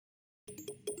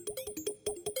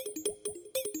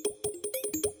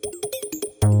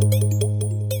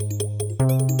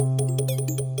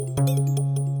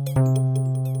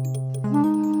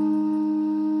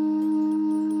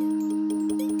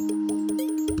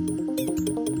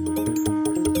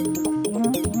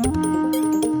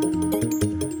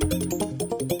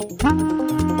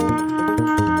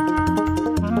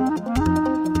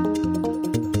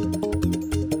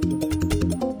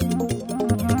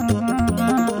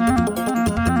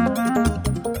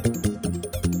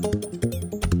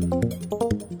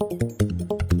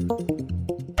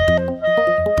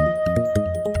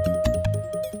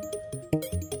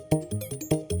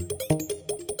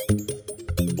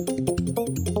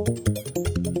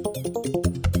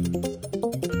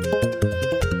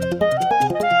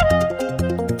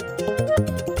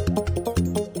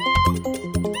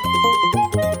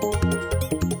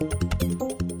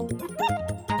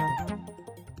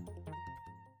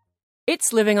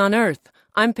 It's Living on Earth.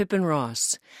 I'm Pippin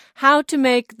Ross. How to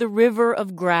make the river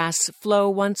of grass flow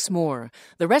once more.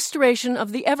 The restoration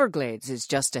of the Everglades is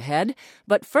just ahead.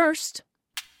 But first...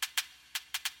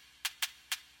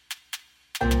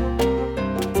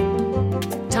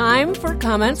 time for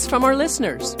comments from our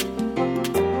listeners.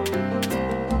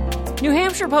 New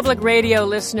Hampshire Public Radio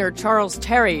listener Charles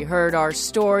Terry heard our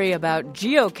story about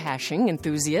geocaching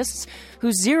enthusiasts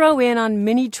who zero in on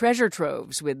mini treasure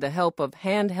troves with the help of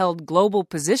handheld global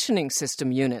positioning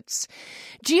system units.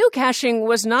 Geocaching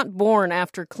was not born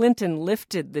after Clinton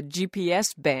lifted the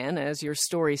GPS ban, as your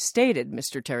story stated,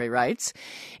 Mr. Terry writes.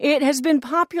 It has been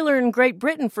popular in Great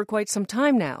Britain for quite some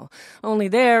time now. Only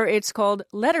there it's called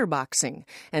letterboxing,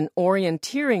 an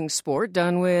orienteering sport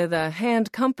done with a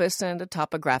hand compass and a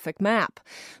topographic map.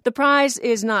 The prize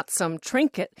is not some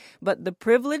trinket, but the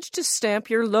privilege to stamp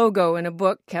your logo in a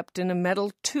book kept in a metal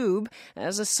tube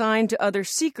as a sign to other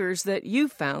seekers that you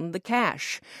found the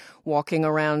cache. Walking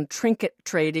around trinket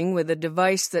trading with a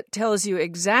device that tells you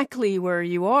exactly where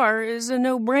you are is a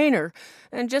no-brainer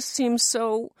and just seems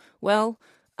so, well,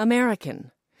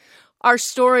 American. Our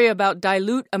story about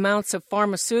dilute amounts of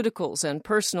pharmaceuticals and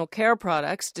personal care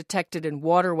products detected in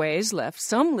waterways left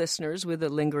some listeners with a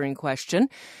lingering question.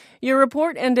 Your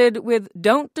report ended with,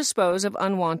 "Don't dispose of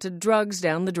unwanted drugs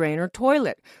down the drain or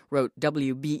toilet," wrote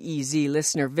WBEZ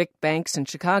listener Vic Banks in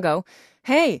Chicago.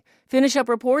 Hey, finish up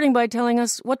reporting by telling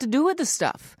us what to do with the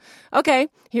stuff. Okay,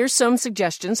 here's some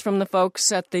suggestions from the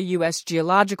folks at the U.S.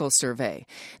 Geological Survey.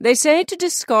 They say to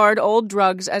discard old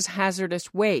drugs as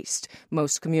hazardous waste.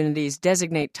 Most communities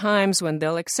designate times when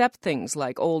they'll accept things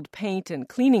like old paint and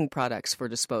cleaning products for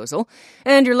disposal.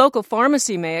 And your local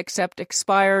pharmacy may accept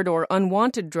expired or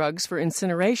unwanted drugs for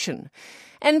incineration.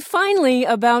 And finally,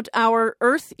 about our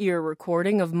Earth Ear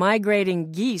recording of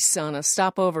migrating geese on a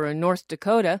stopover in North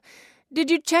Dakota. Did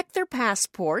you check their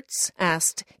passports?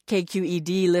 Asked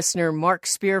KQED listener Mark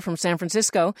Spear from San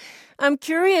Francisco. I'm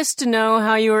curious to know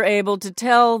how you were able to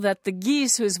tell that the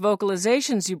geese whose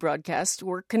vocalizations you broadcast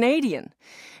were Canadian.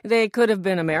 They could have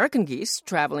been American geese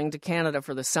traveling to Canada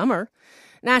for the summer.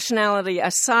 Nationality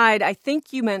aside, I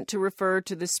think you meant to refer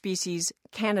to the species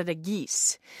Canada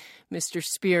geese. Mr.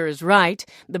 Spear is right.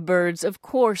 The birds, of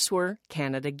course, were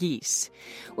Canada geese.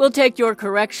 We'll take your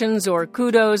corrections or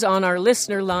kudos on our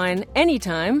listener line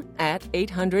anytime at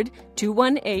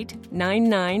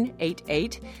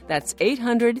 800-218-9988. That's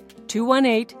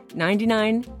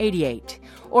 800-218-9988.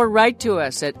 Or write to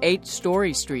us at 8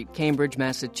 Story Street, Cambridge,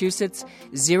 Massachusetts,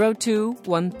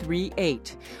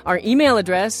 02138. Our email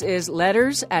address is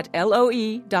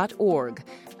letters@loe.org.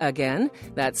 Again,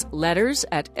 that's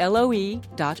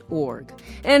letters@loe.org.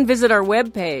 And visit our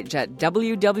webpage at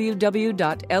www.loe.org.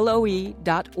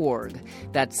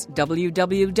 That's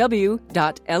www.loe.org.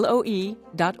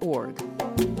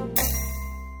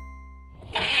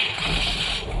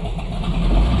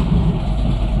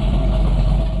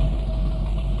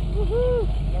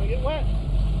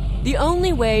 The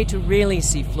only way to really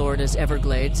see Florida's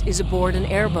Everglades is aboard an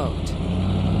airboat.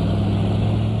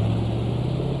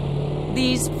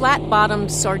 These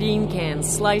flat-bottomed sardine cans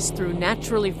slice through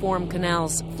naturally formed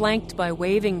canals flanked by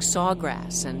waving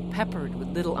sawgrass and peppered with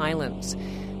little islands.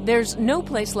 There's no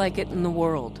place like it in the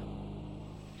world.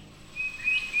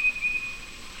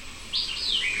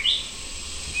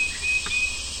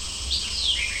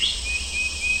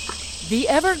 The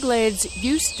Everglades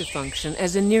used to function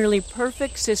as a nearly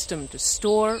perfect system to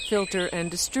store, filter, and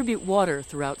distribute water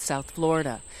throughout South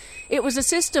Florida. It was a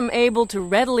system able to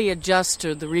readily adjust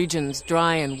to the region's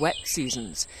dry and wet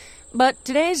seasons. But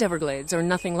today's Everglades are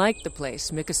nothing like the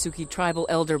place Miccosukee tribal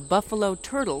elder Buffalo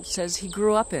Turtle says he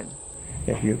grew up in.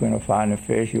 If you're going to find a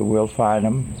fish, you will find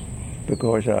them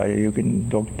because you can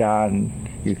look down,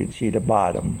 you can see the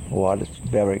bottom. Water's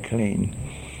very clean.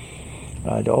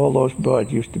 All those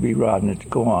birds used to be around, it's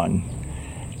gone.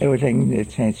 Everything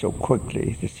is changed so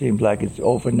quickly. It seems like it's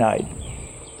overnight.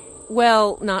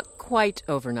 Well, not quite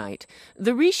overnight.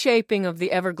 The reshaping of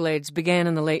the Everglades began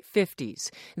in the late 50s.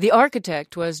 The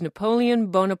architect was Napoleon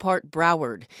Bonaparte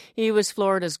Broward. He was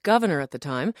Florida's governor at the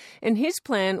time, and his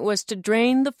plan was to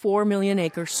drain the 4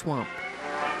 million-acre swamp.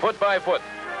 Foot by foot,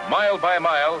 mile by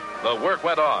mile, the work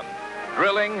went on.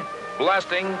 Drilling,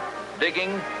 blasting,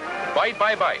 digging, bite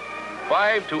by bite,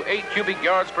 5 to 8 cubic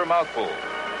yards per mouthful.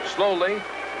 Slowly,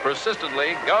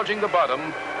 persistently gouging the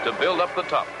bottom to build up the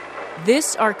top.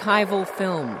 This archival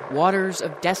film, Waters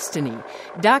of Destiny,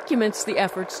 documents the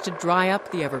efforts to dry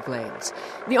up the Everglades.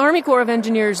 The Army Corps of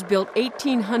Engineers built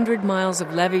 1,800 miles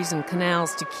of levees and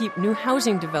canals to keep new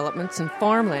housing developments and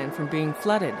farmland from being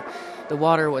flooded. The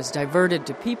water was diverted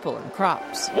to people and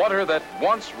crops. Water that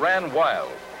once ran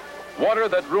wild. Water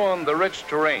that ruined the rich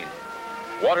terrain.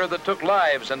 Water that took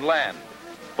lives and land,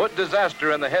 put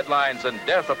disaster in the headlines and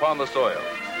death upon the soil.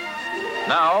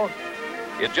 Now,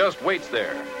 it just waits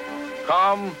there,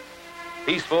 calm,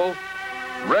 peaceful,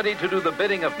 ready to do the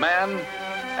bidding of man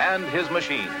and his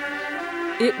machine.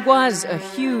 It was a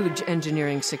huge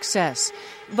engineering success,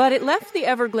 but it left the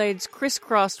Everglades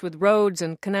crisscrossed with roads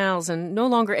and canals and no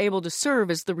longer able to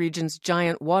serve as the region's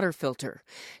giant water filter.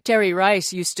 Terry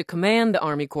Rice used to command the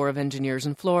Army Corps of Engineers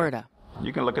in Florida.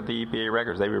 You can look at the EPA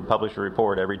records. They publish a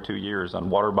report every 2 years on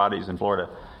water bodies in Florida.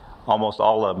 Almost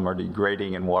all of them are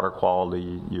degrading in water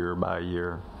quality year by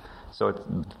year. So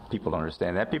people don't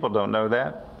understand that. People don't know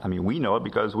that. I mean, we know it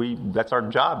because that's our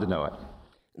job to know it.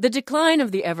 The decline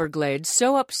of the Everglades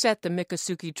so upset the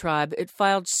Miccosukee tribe it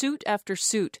filed suit after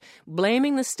suit,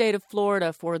 blaming the state of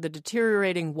Florida for the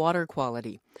deteriorating water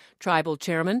quality. Tribal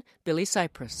Chairman Billy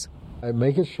Cypress. I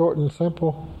make it short and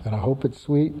simple, and I hope it's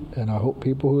sweet, and I hope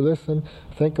people who listen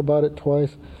think about it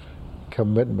twice.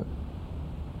 Commitment.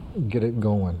 Get it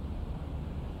going.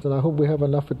 And I hope we have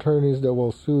enough attorneys that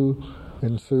will sue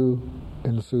and sue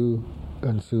and sue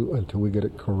and sue until we get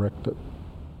it corrected.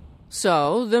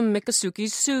 So the Miccosukee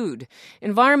sued.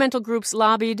 Environmental groups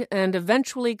lobbied, and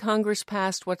eventually Congress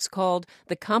passed what's called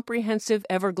the Comprehensive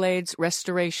Everglades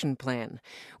Restoration Plan.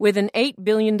 With an $8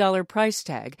 billion price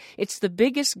tag, it's the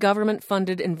biggest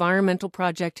government-funded environmental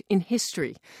project in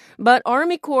history. But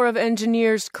Army Corps of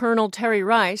Engineers Colonel Terry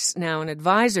Rice, now an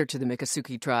advisor to the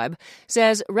Miccosukee tribe,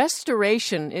 says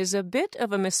restoration is a bit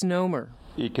of a misnomer.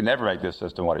 You can never make this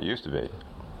system what it used to be.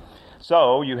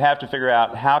 So you have to figure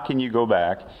out how can you go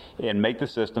back and make the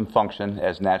system function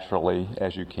as naturally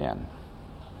as you can.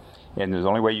 And the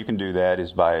only way you can do that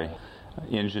is by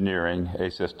engineering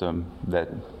a system that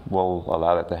will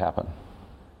allow that to happen.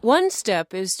 One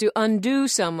step is to undo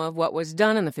some of what was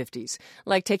done in the 50s,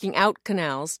 like taking out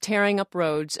canals, tearing up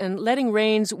roads, and letting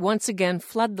rains once again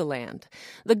flood the land.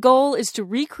 The goal is to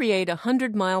recreate a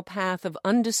 100-mile path of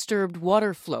undisturbed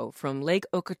water flow from Lake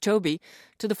Okeechobee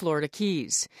to the Florida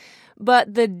Keys.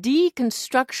 But the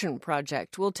deconstruction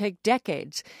project will take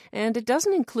decades, and it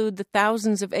doesn't include the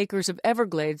thousands of acres of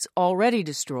Everglades already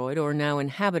destroyed or now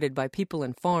inhabited by people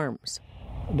and farms.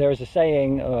 There's a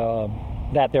saying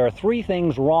that there are three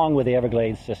things wrong with the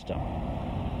Everglades system.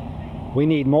 We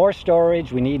need more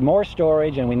storage, we need more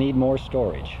storage, and we need more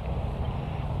storage.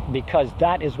 Because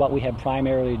that is what we have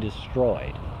primarily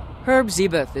destroyed. Herb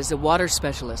Zebuth is a water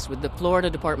specialist with the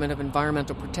Florida Department of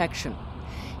Environmental Protection.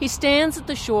 He stands at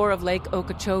the shore of Lake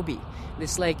Okeechobee.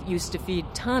 This lake used to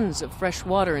feed tons of fresh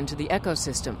water into the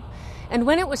ecosystem. And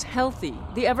when it was healthy,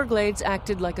 the Everglades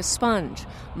acted like a sponge,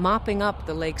 mopping up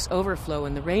the lake's overflow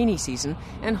in the rainy season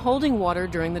and holding water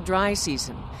during the dry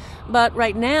season. But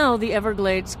right now, the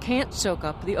Everglades can't soak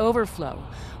up the overflow.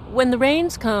 When the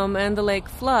rains come and the lake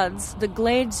floods, the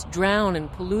glades drown in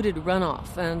polluted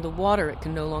runoff, and the water it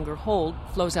can no longer hold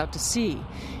flows out to sea.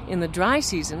 In the dry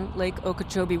season, Lake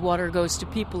Okeechobee water goes to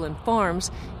people and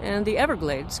farms, and the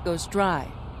Everglades goes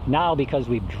dry. Now, because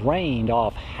we've drained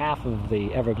off half of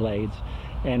the Everglades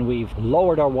and we've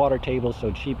lowered our water table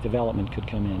so cheap development could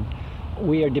come in,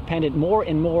 we are dependent more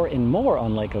and more and more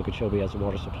on Lake Okeechobee as a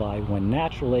water supply when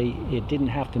naturally it didn't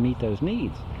have to meet those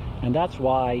needs. And that's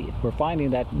why we're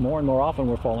finding that more and more often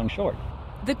we're falling short.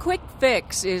 The Quick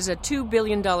Fix is a $2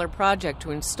 billion project to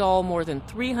install more than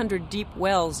 300 deep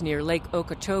wells near Lake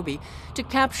Okeechobee to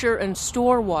capture and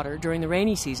store water during the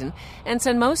rainy season and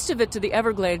send most of it to the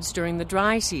Everglades during the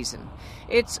dry season.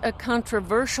 It's a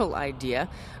controversial idea,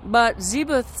 but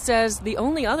Zebuth says the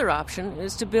only other option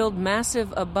is to build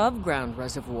massive above-ground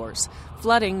reservoirs,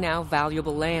 flooding now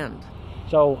valuable land.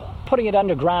 So putting it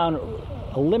underground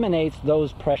eliminates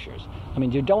those pressures. I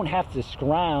mean, you don't have to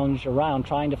scrounge around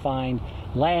trying to find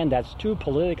land that's too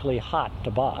politically hot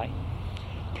to buy.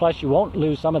 Plus, you won't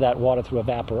lose some of that water through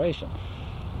evaporation,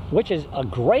 which is a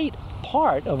great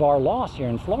part of our loss here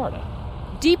in Florida.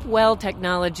 Deep well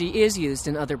technology is used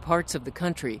in other parts of the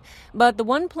country, but the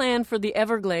one planned for the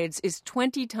Everglades is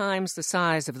 20 times the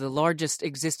size of the largest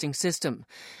existing system.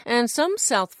 And some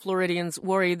South Floridians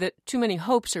worry that too many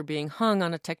hopes are being hung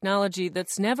on a technology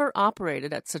that's never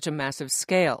operated at such a massive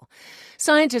scale.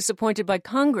 Scientists appointed by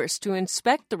Congress to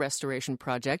inspect the restoration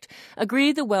project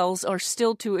agree the wells are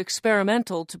still too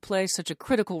experimental to play such a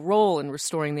critical role in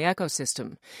restoring the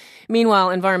ecosystem. Meanwhile,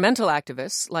 environmental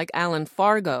activists like Alan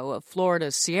Fargo of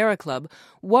Florida's Sierra Club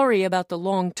worry about the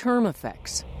long-term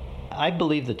effects. I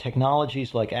believe the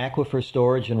technologies like aquifer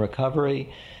storage and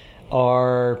recovery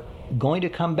are going to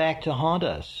come back to haunt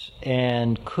us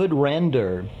and could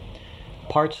render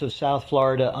parts of South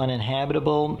Florida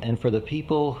uninhabitable, and for the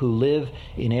people who live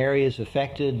in areas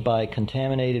affected by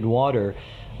contaminated water,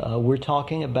 we're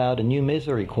talking about a new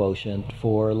misery quotient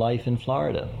for life in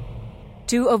Florida.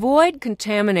 To avoid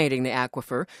contaminating the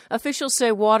aquifer, officials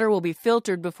say water will be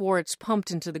filtered before it's pumped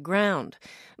into the ground.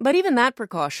 But even that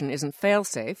precaution isn't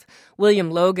fail-safe. William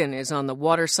Logan is on the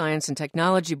Water Science and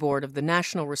Technology Board of the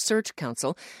National Research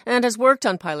Council and has worked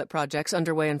on pilot projects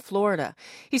underway in Florida.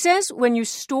 He says when you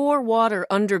store water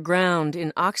underground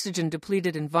in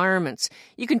oxygen-depleted environments,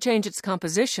 you can change its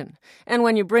composition. And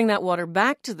when you bring that water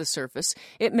back to the surface,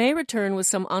 it may return with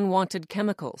some unwanted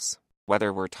chemicals.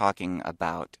 Whether we're talking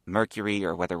about mercury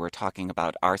or whether we're talking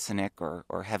about arsenic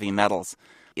or heavy metals,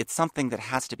 it's something that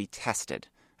has to be tested.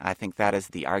 I think that is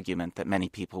the argument that many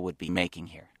people would be making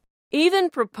here. Even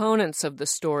proponents of the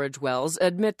storage wells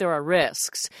admit there are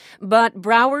risks. But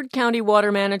Broward County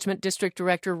Water Management District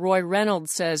Director Roy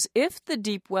Reynolds says if the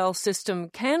deep well system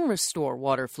can restore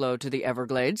water flow to the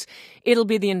Everglades, it'll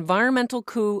be the environmental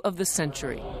coup of the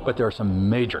century. But there are some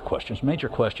major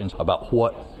questions about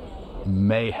what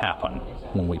may happen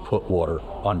when we put water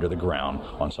under the ground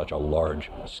on such a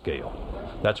large scale.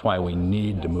 That's why we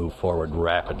need to move forward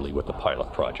rapidly with the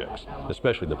pilot projects,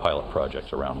 especially the pilot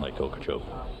projects around Lake Okeechobee.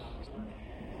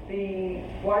 The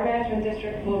Water Management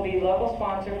District will be local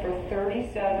sponsor for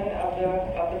 37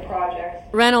 of the projects.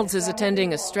 Reynolds is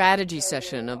attending a strategy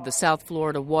session of the South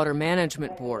Florida Water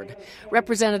Management Board.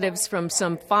 Representatives from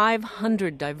some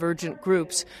 500 divergent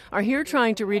groups are here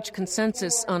trying to reach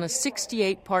consensus on a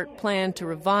 68-part plan to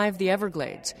revive the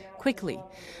Everglades quickly.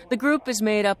 The group is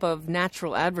made up of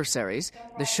natural adversaries,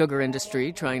 the sugar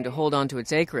industry trying to hold on to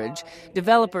its acreage,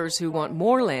 developers who want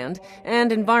more land, and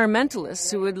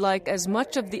environmentalists who would like as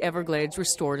much of the Everglades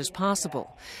restored as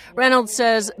possible. Reynolds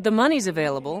says the money's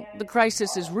available, the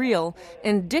crisis is real,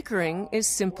 and dickering is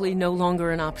simply no longer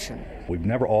an option. We've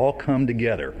never all come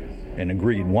together and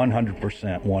agreed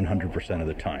 100% of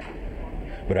the time.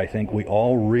 But I think we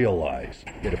all realize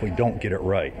that if we don't get it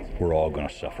right, we're all going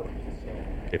to suffer.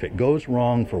 If it goes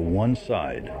wrong for one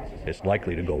side, it's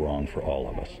likely to go wrong for all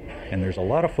of us. And there's a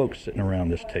lot of folks sitting around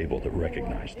this table that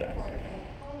recognize that.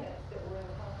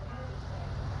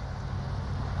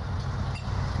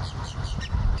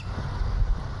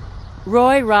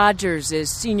 Roy Rogers is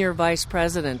Senior Vice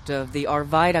President of the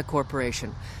Arvida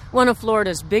Corporation, one of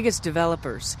Florida's biggest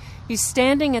developers. He's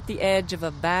standing at the edge of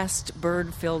a vast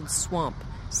bird-filled swamp,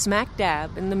 smack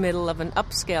dab in the middle of an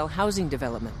upscale housing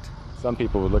development. Some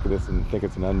people would look at this and think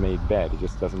it's an unmade bed. It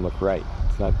just doesn't look right.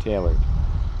 It's not tailored.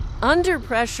 Under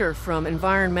pressure from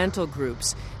environmental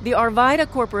groups, the Arvida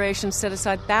Corporation set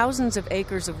aside thousands of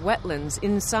acres of wetlands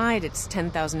inside its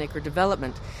 10,000-acre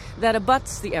development that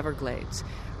abuts the Everglades.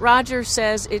 Rogers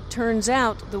says it turns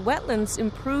out the wetlands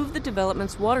improve the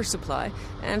development's water supply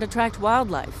and attract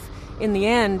wildlife. In the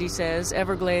end, he says,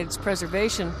 Everglades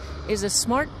preservation is a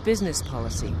smart business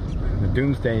policy. The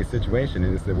doomsday situation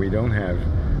is that we don't have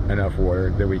enough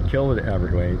water, that we kill the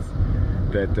Everglades,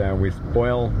 that we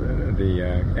spoil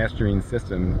the estuarine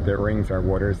system that rings our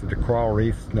waters, that the coral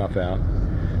reefs snuff out,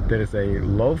 that it's a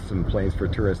loathsome place for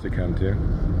tourists to come to.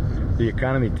 The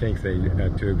economy takes a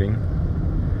tubing,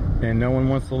 and no one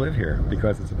wants to live here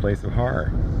because it's a place of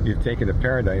horror. You've taken a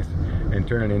paradise and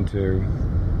turned it into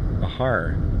a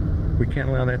horror. We can't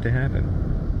allow that to happen.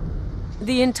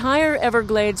 The entire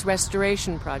Everglades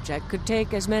restoration project could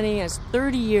take as many as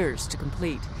 30 years to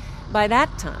complete. By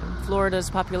that time, Florida's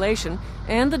population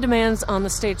and the demands on the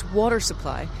state's water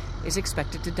supply is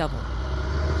expected to double.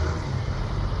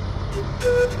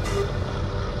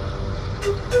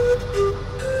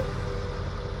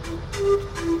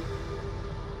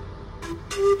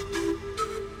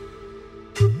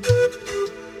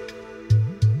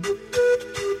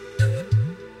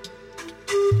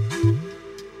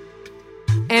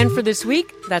 And for this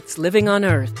week, that's Living on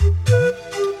Earth.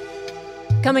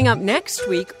 Coming up next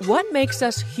week, what makes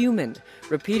us human?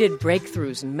 Repeated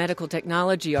breakthroughs in medical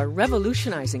technology are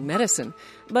revolutionizing medicine,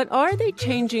 but are they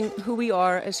changing who we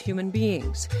are as human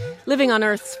beings? Living on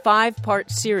Earth's 5-part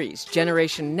series,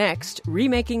 Generation Next,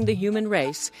 Remaking the Human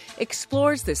Race,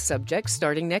 explores this subject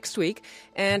starting next week,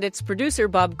 and its producer,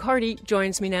 Bob Carty,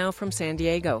 joins me now from San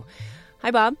Diego.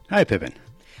 Hi, Bob. Hi, Pippin.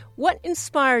 What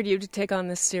inspired you to take on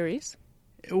this series?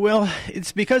 Well,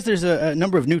 it's because there's a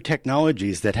number of new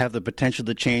technologies that have the potential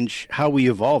to change how we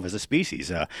evolve as a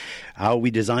species, how we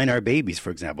design our babies,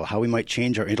 for example, how we might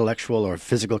change our intellectual or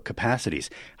physical capacities,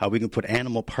 how we can put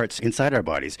animal parts inside our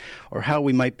bodies, or how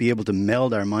we might be able to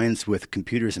meld our minds with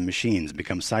computers and machines,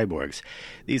 become cyborgs.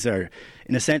 These are,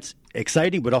 in a sense,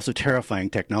 exciting but also terrifying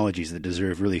technologies that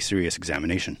deserve really serious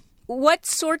examination. What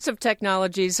sorts of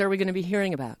technologies are we going to be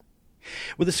hearing about?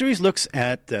 Well, the series looks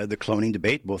at the cloning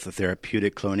debate, both the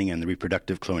therapeutic cloning and the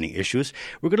reproductive cloning issues.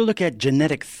 We're going to look at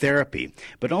genetic therapy,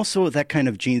 but also that kind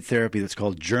of gene therapy that's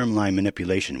called germline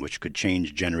manipulation, which could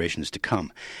change generations to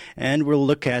come. And we'll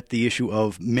look at the issue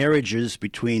of marriages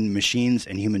between machines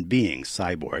and human beings,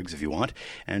 cyborgs, if you want.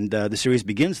 And the series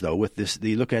begins, though, with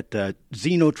the look at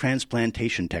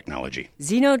xenotransplantation technology.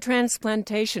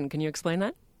 Xenotransplantation, can you explain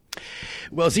that?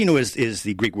 Well, xeno is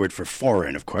the Greek word for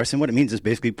foreign, of course, and what it means is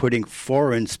basically putting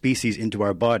foreign species into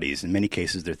our bodies. In many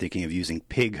cases, they're thinking of using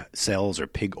pig cells or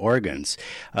pig organs.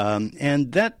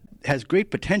 And that has great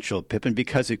potential, Pippin,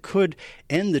 because it could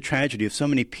end the tragedy of so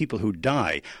many people who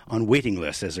die on waiting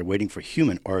lists as they're waiting for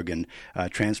human organ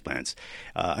transplants.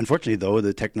 Unfortunately, though,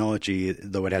 the technology,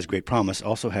 though it has great promise,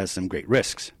 also has some great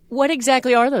risks. What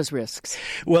exactly are those risks?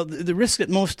 Well, the risk that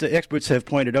most experts have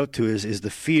pointed out to is the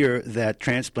fear that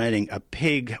transplanting a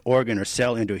pig organ or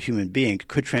cell into a human being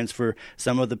could transfer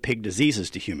some of the pig diseases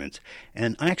to humans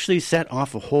and actually set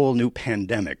off a whole new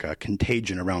pandemic, a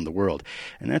contagion around the world.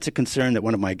 And that's a concern that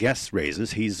one of my guests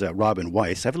raises. He's Robin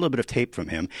Weiss. I have a little bit of tape from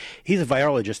him. He's a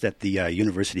virologist at the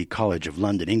University College of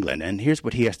London, England, and here's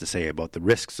what he has to say about the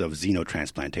risks of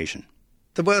xenotransplantation.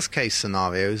 The worst-case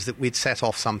scenario is that we'd set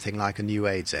off something like a new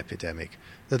AIDS epidemic,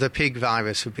 that a pig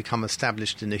virus would become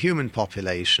established in the human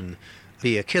population,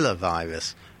 be a killer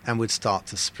virus, and would start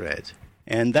to spread.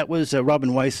 And that was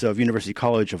Robin Weiss of University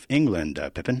College of England,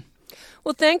 Pippin.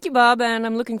 Well, thank you, Bob, and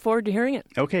I'm looking forward to hearing it.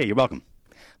 Okay, you're welcome.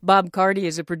 Bob Carty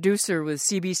is a producer with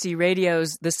CBC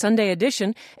Radio's The Sunday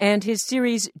Edition, and his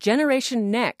series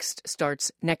Generation Next starts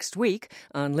next week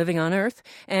on Living on Earth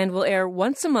and will air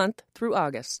once a month through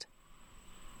August.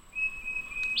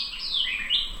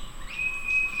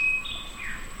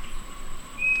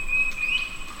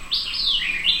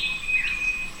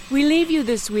 We leave you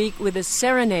this week with a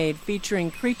serenade featuring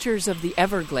creatures of the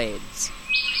Everglades.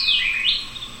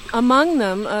 Among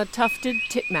them, a tufted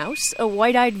titmouse, a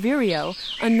white-eyed vireo,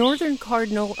 a northern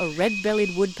cardinal, a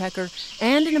red-bellied woodpecker,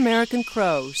 and an American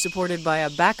crow, supported by a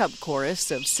backup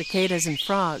chorus of cicadas and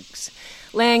frogs.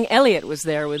 Lang Elliott was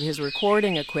there with his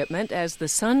recording equipment as the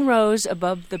sun rose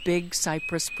above the big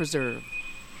cypress preserve.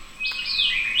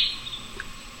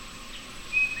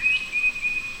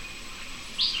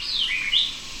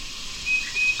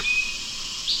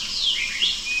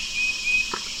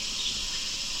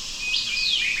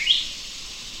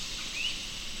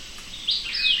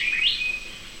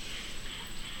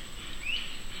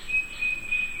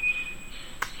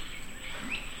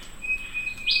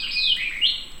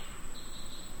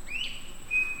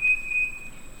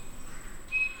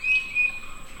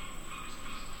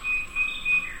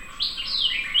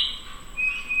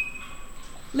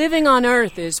 Living on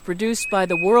Earth is produced by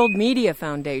the World Media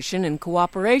Foundation in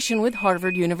cooperation with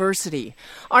Harvard University.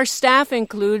 Our staff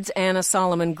includes Anna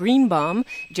Solomon Greenbaum,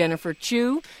 Jennifer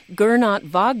Chu, Gernot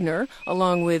Wagner,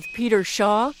 along with Peter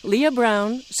Shaw, Leah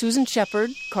Brown, Susan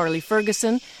Shepard, Carly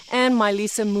Ferguson, and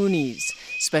Mylisa Muniz.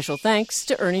 Special thanks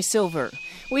to Ernie Silver.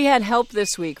 We had help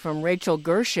this week from Rachel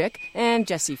Gershik and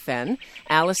Jesse Fenn.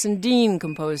 Allison Dean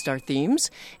composed our themes.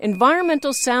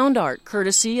 Environmental sound art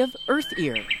courtesy of Earth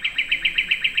Ear.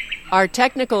 Our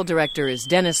technical director is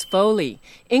Dennis Foley.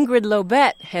 Ingrid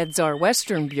Lobet heads our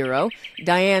Western Bureau.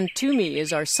 Diane Toomey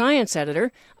is our science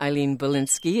editor. Eileen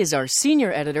Belinsky is our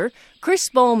senior editor. Chris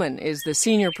Bowman is the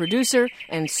senior producer.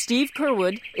 And Steve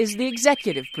Kerwood is the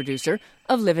executive producer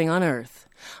of Living on Earth.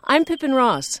 I'm Pippin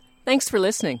Ross. Thanks for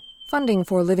listening. Funding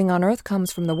for Living on Earth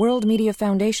comes from the World Media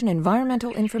Foundation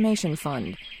Environmental Information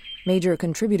Fund. Major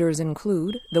contributors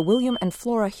include the William and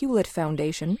Flora Hewlett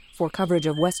Foundation for coverage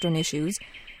of Western issues,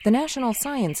 the National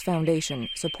Science Foundation,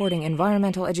 supporting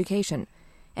environmental education,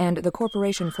 and the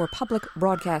Corporation for Public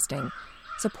Broadcasting,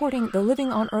 supporting the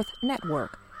Living on Earth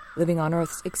network, Living on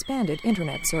Earth's expanded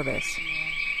Internet service.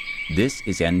 This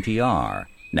is NPR,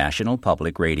 National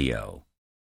Public Radio.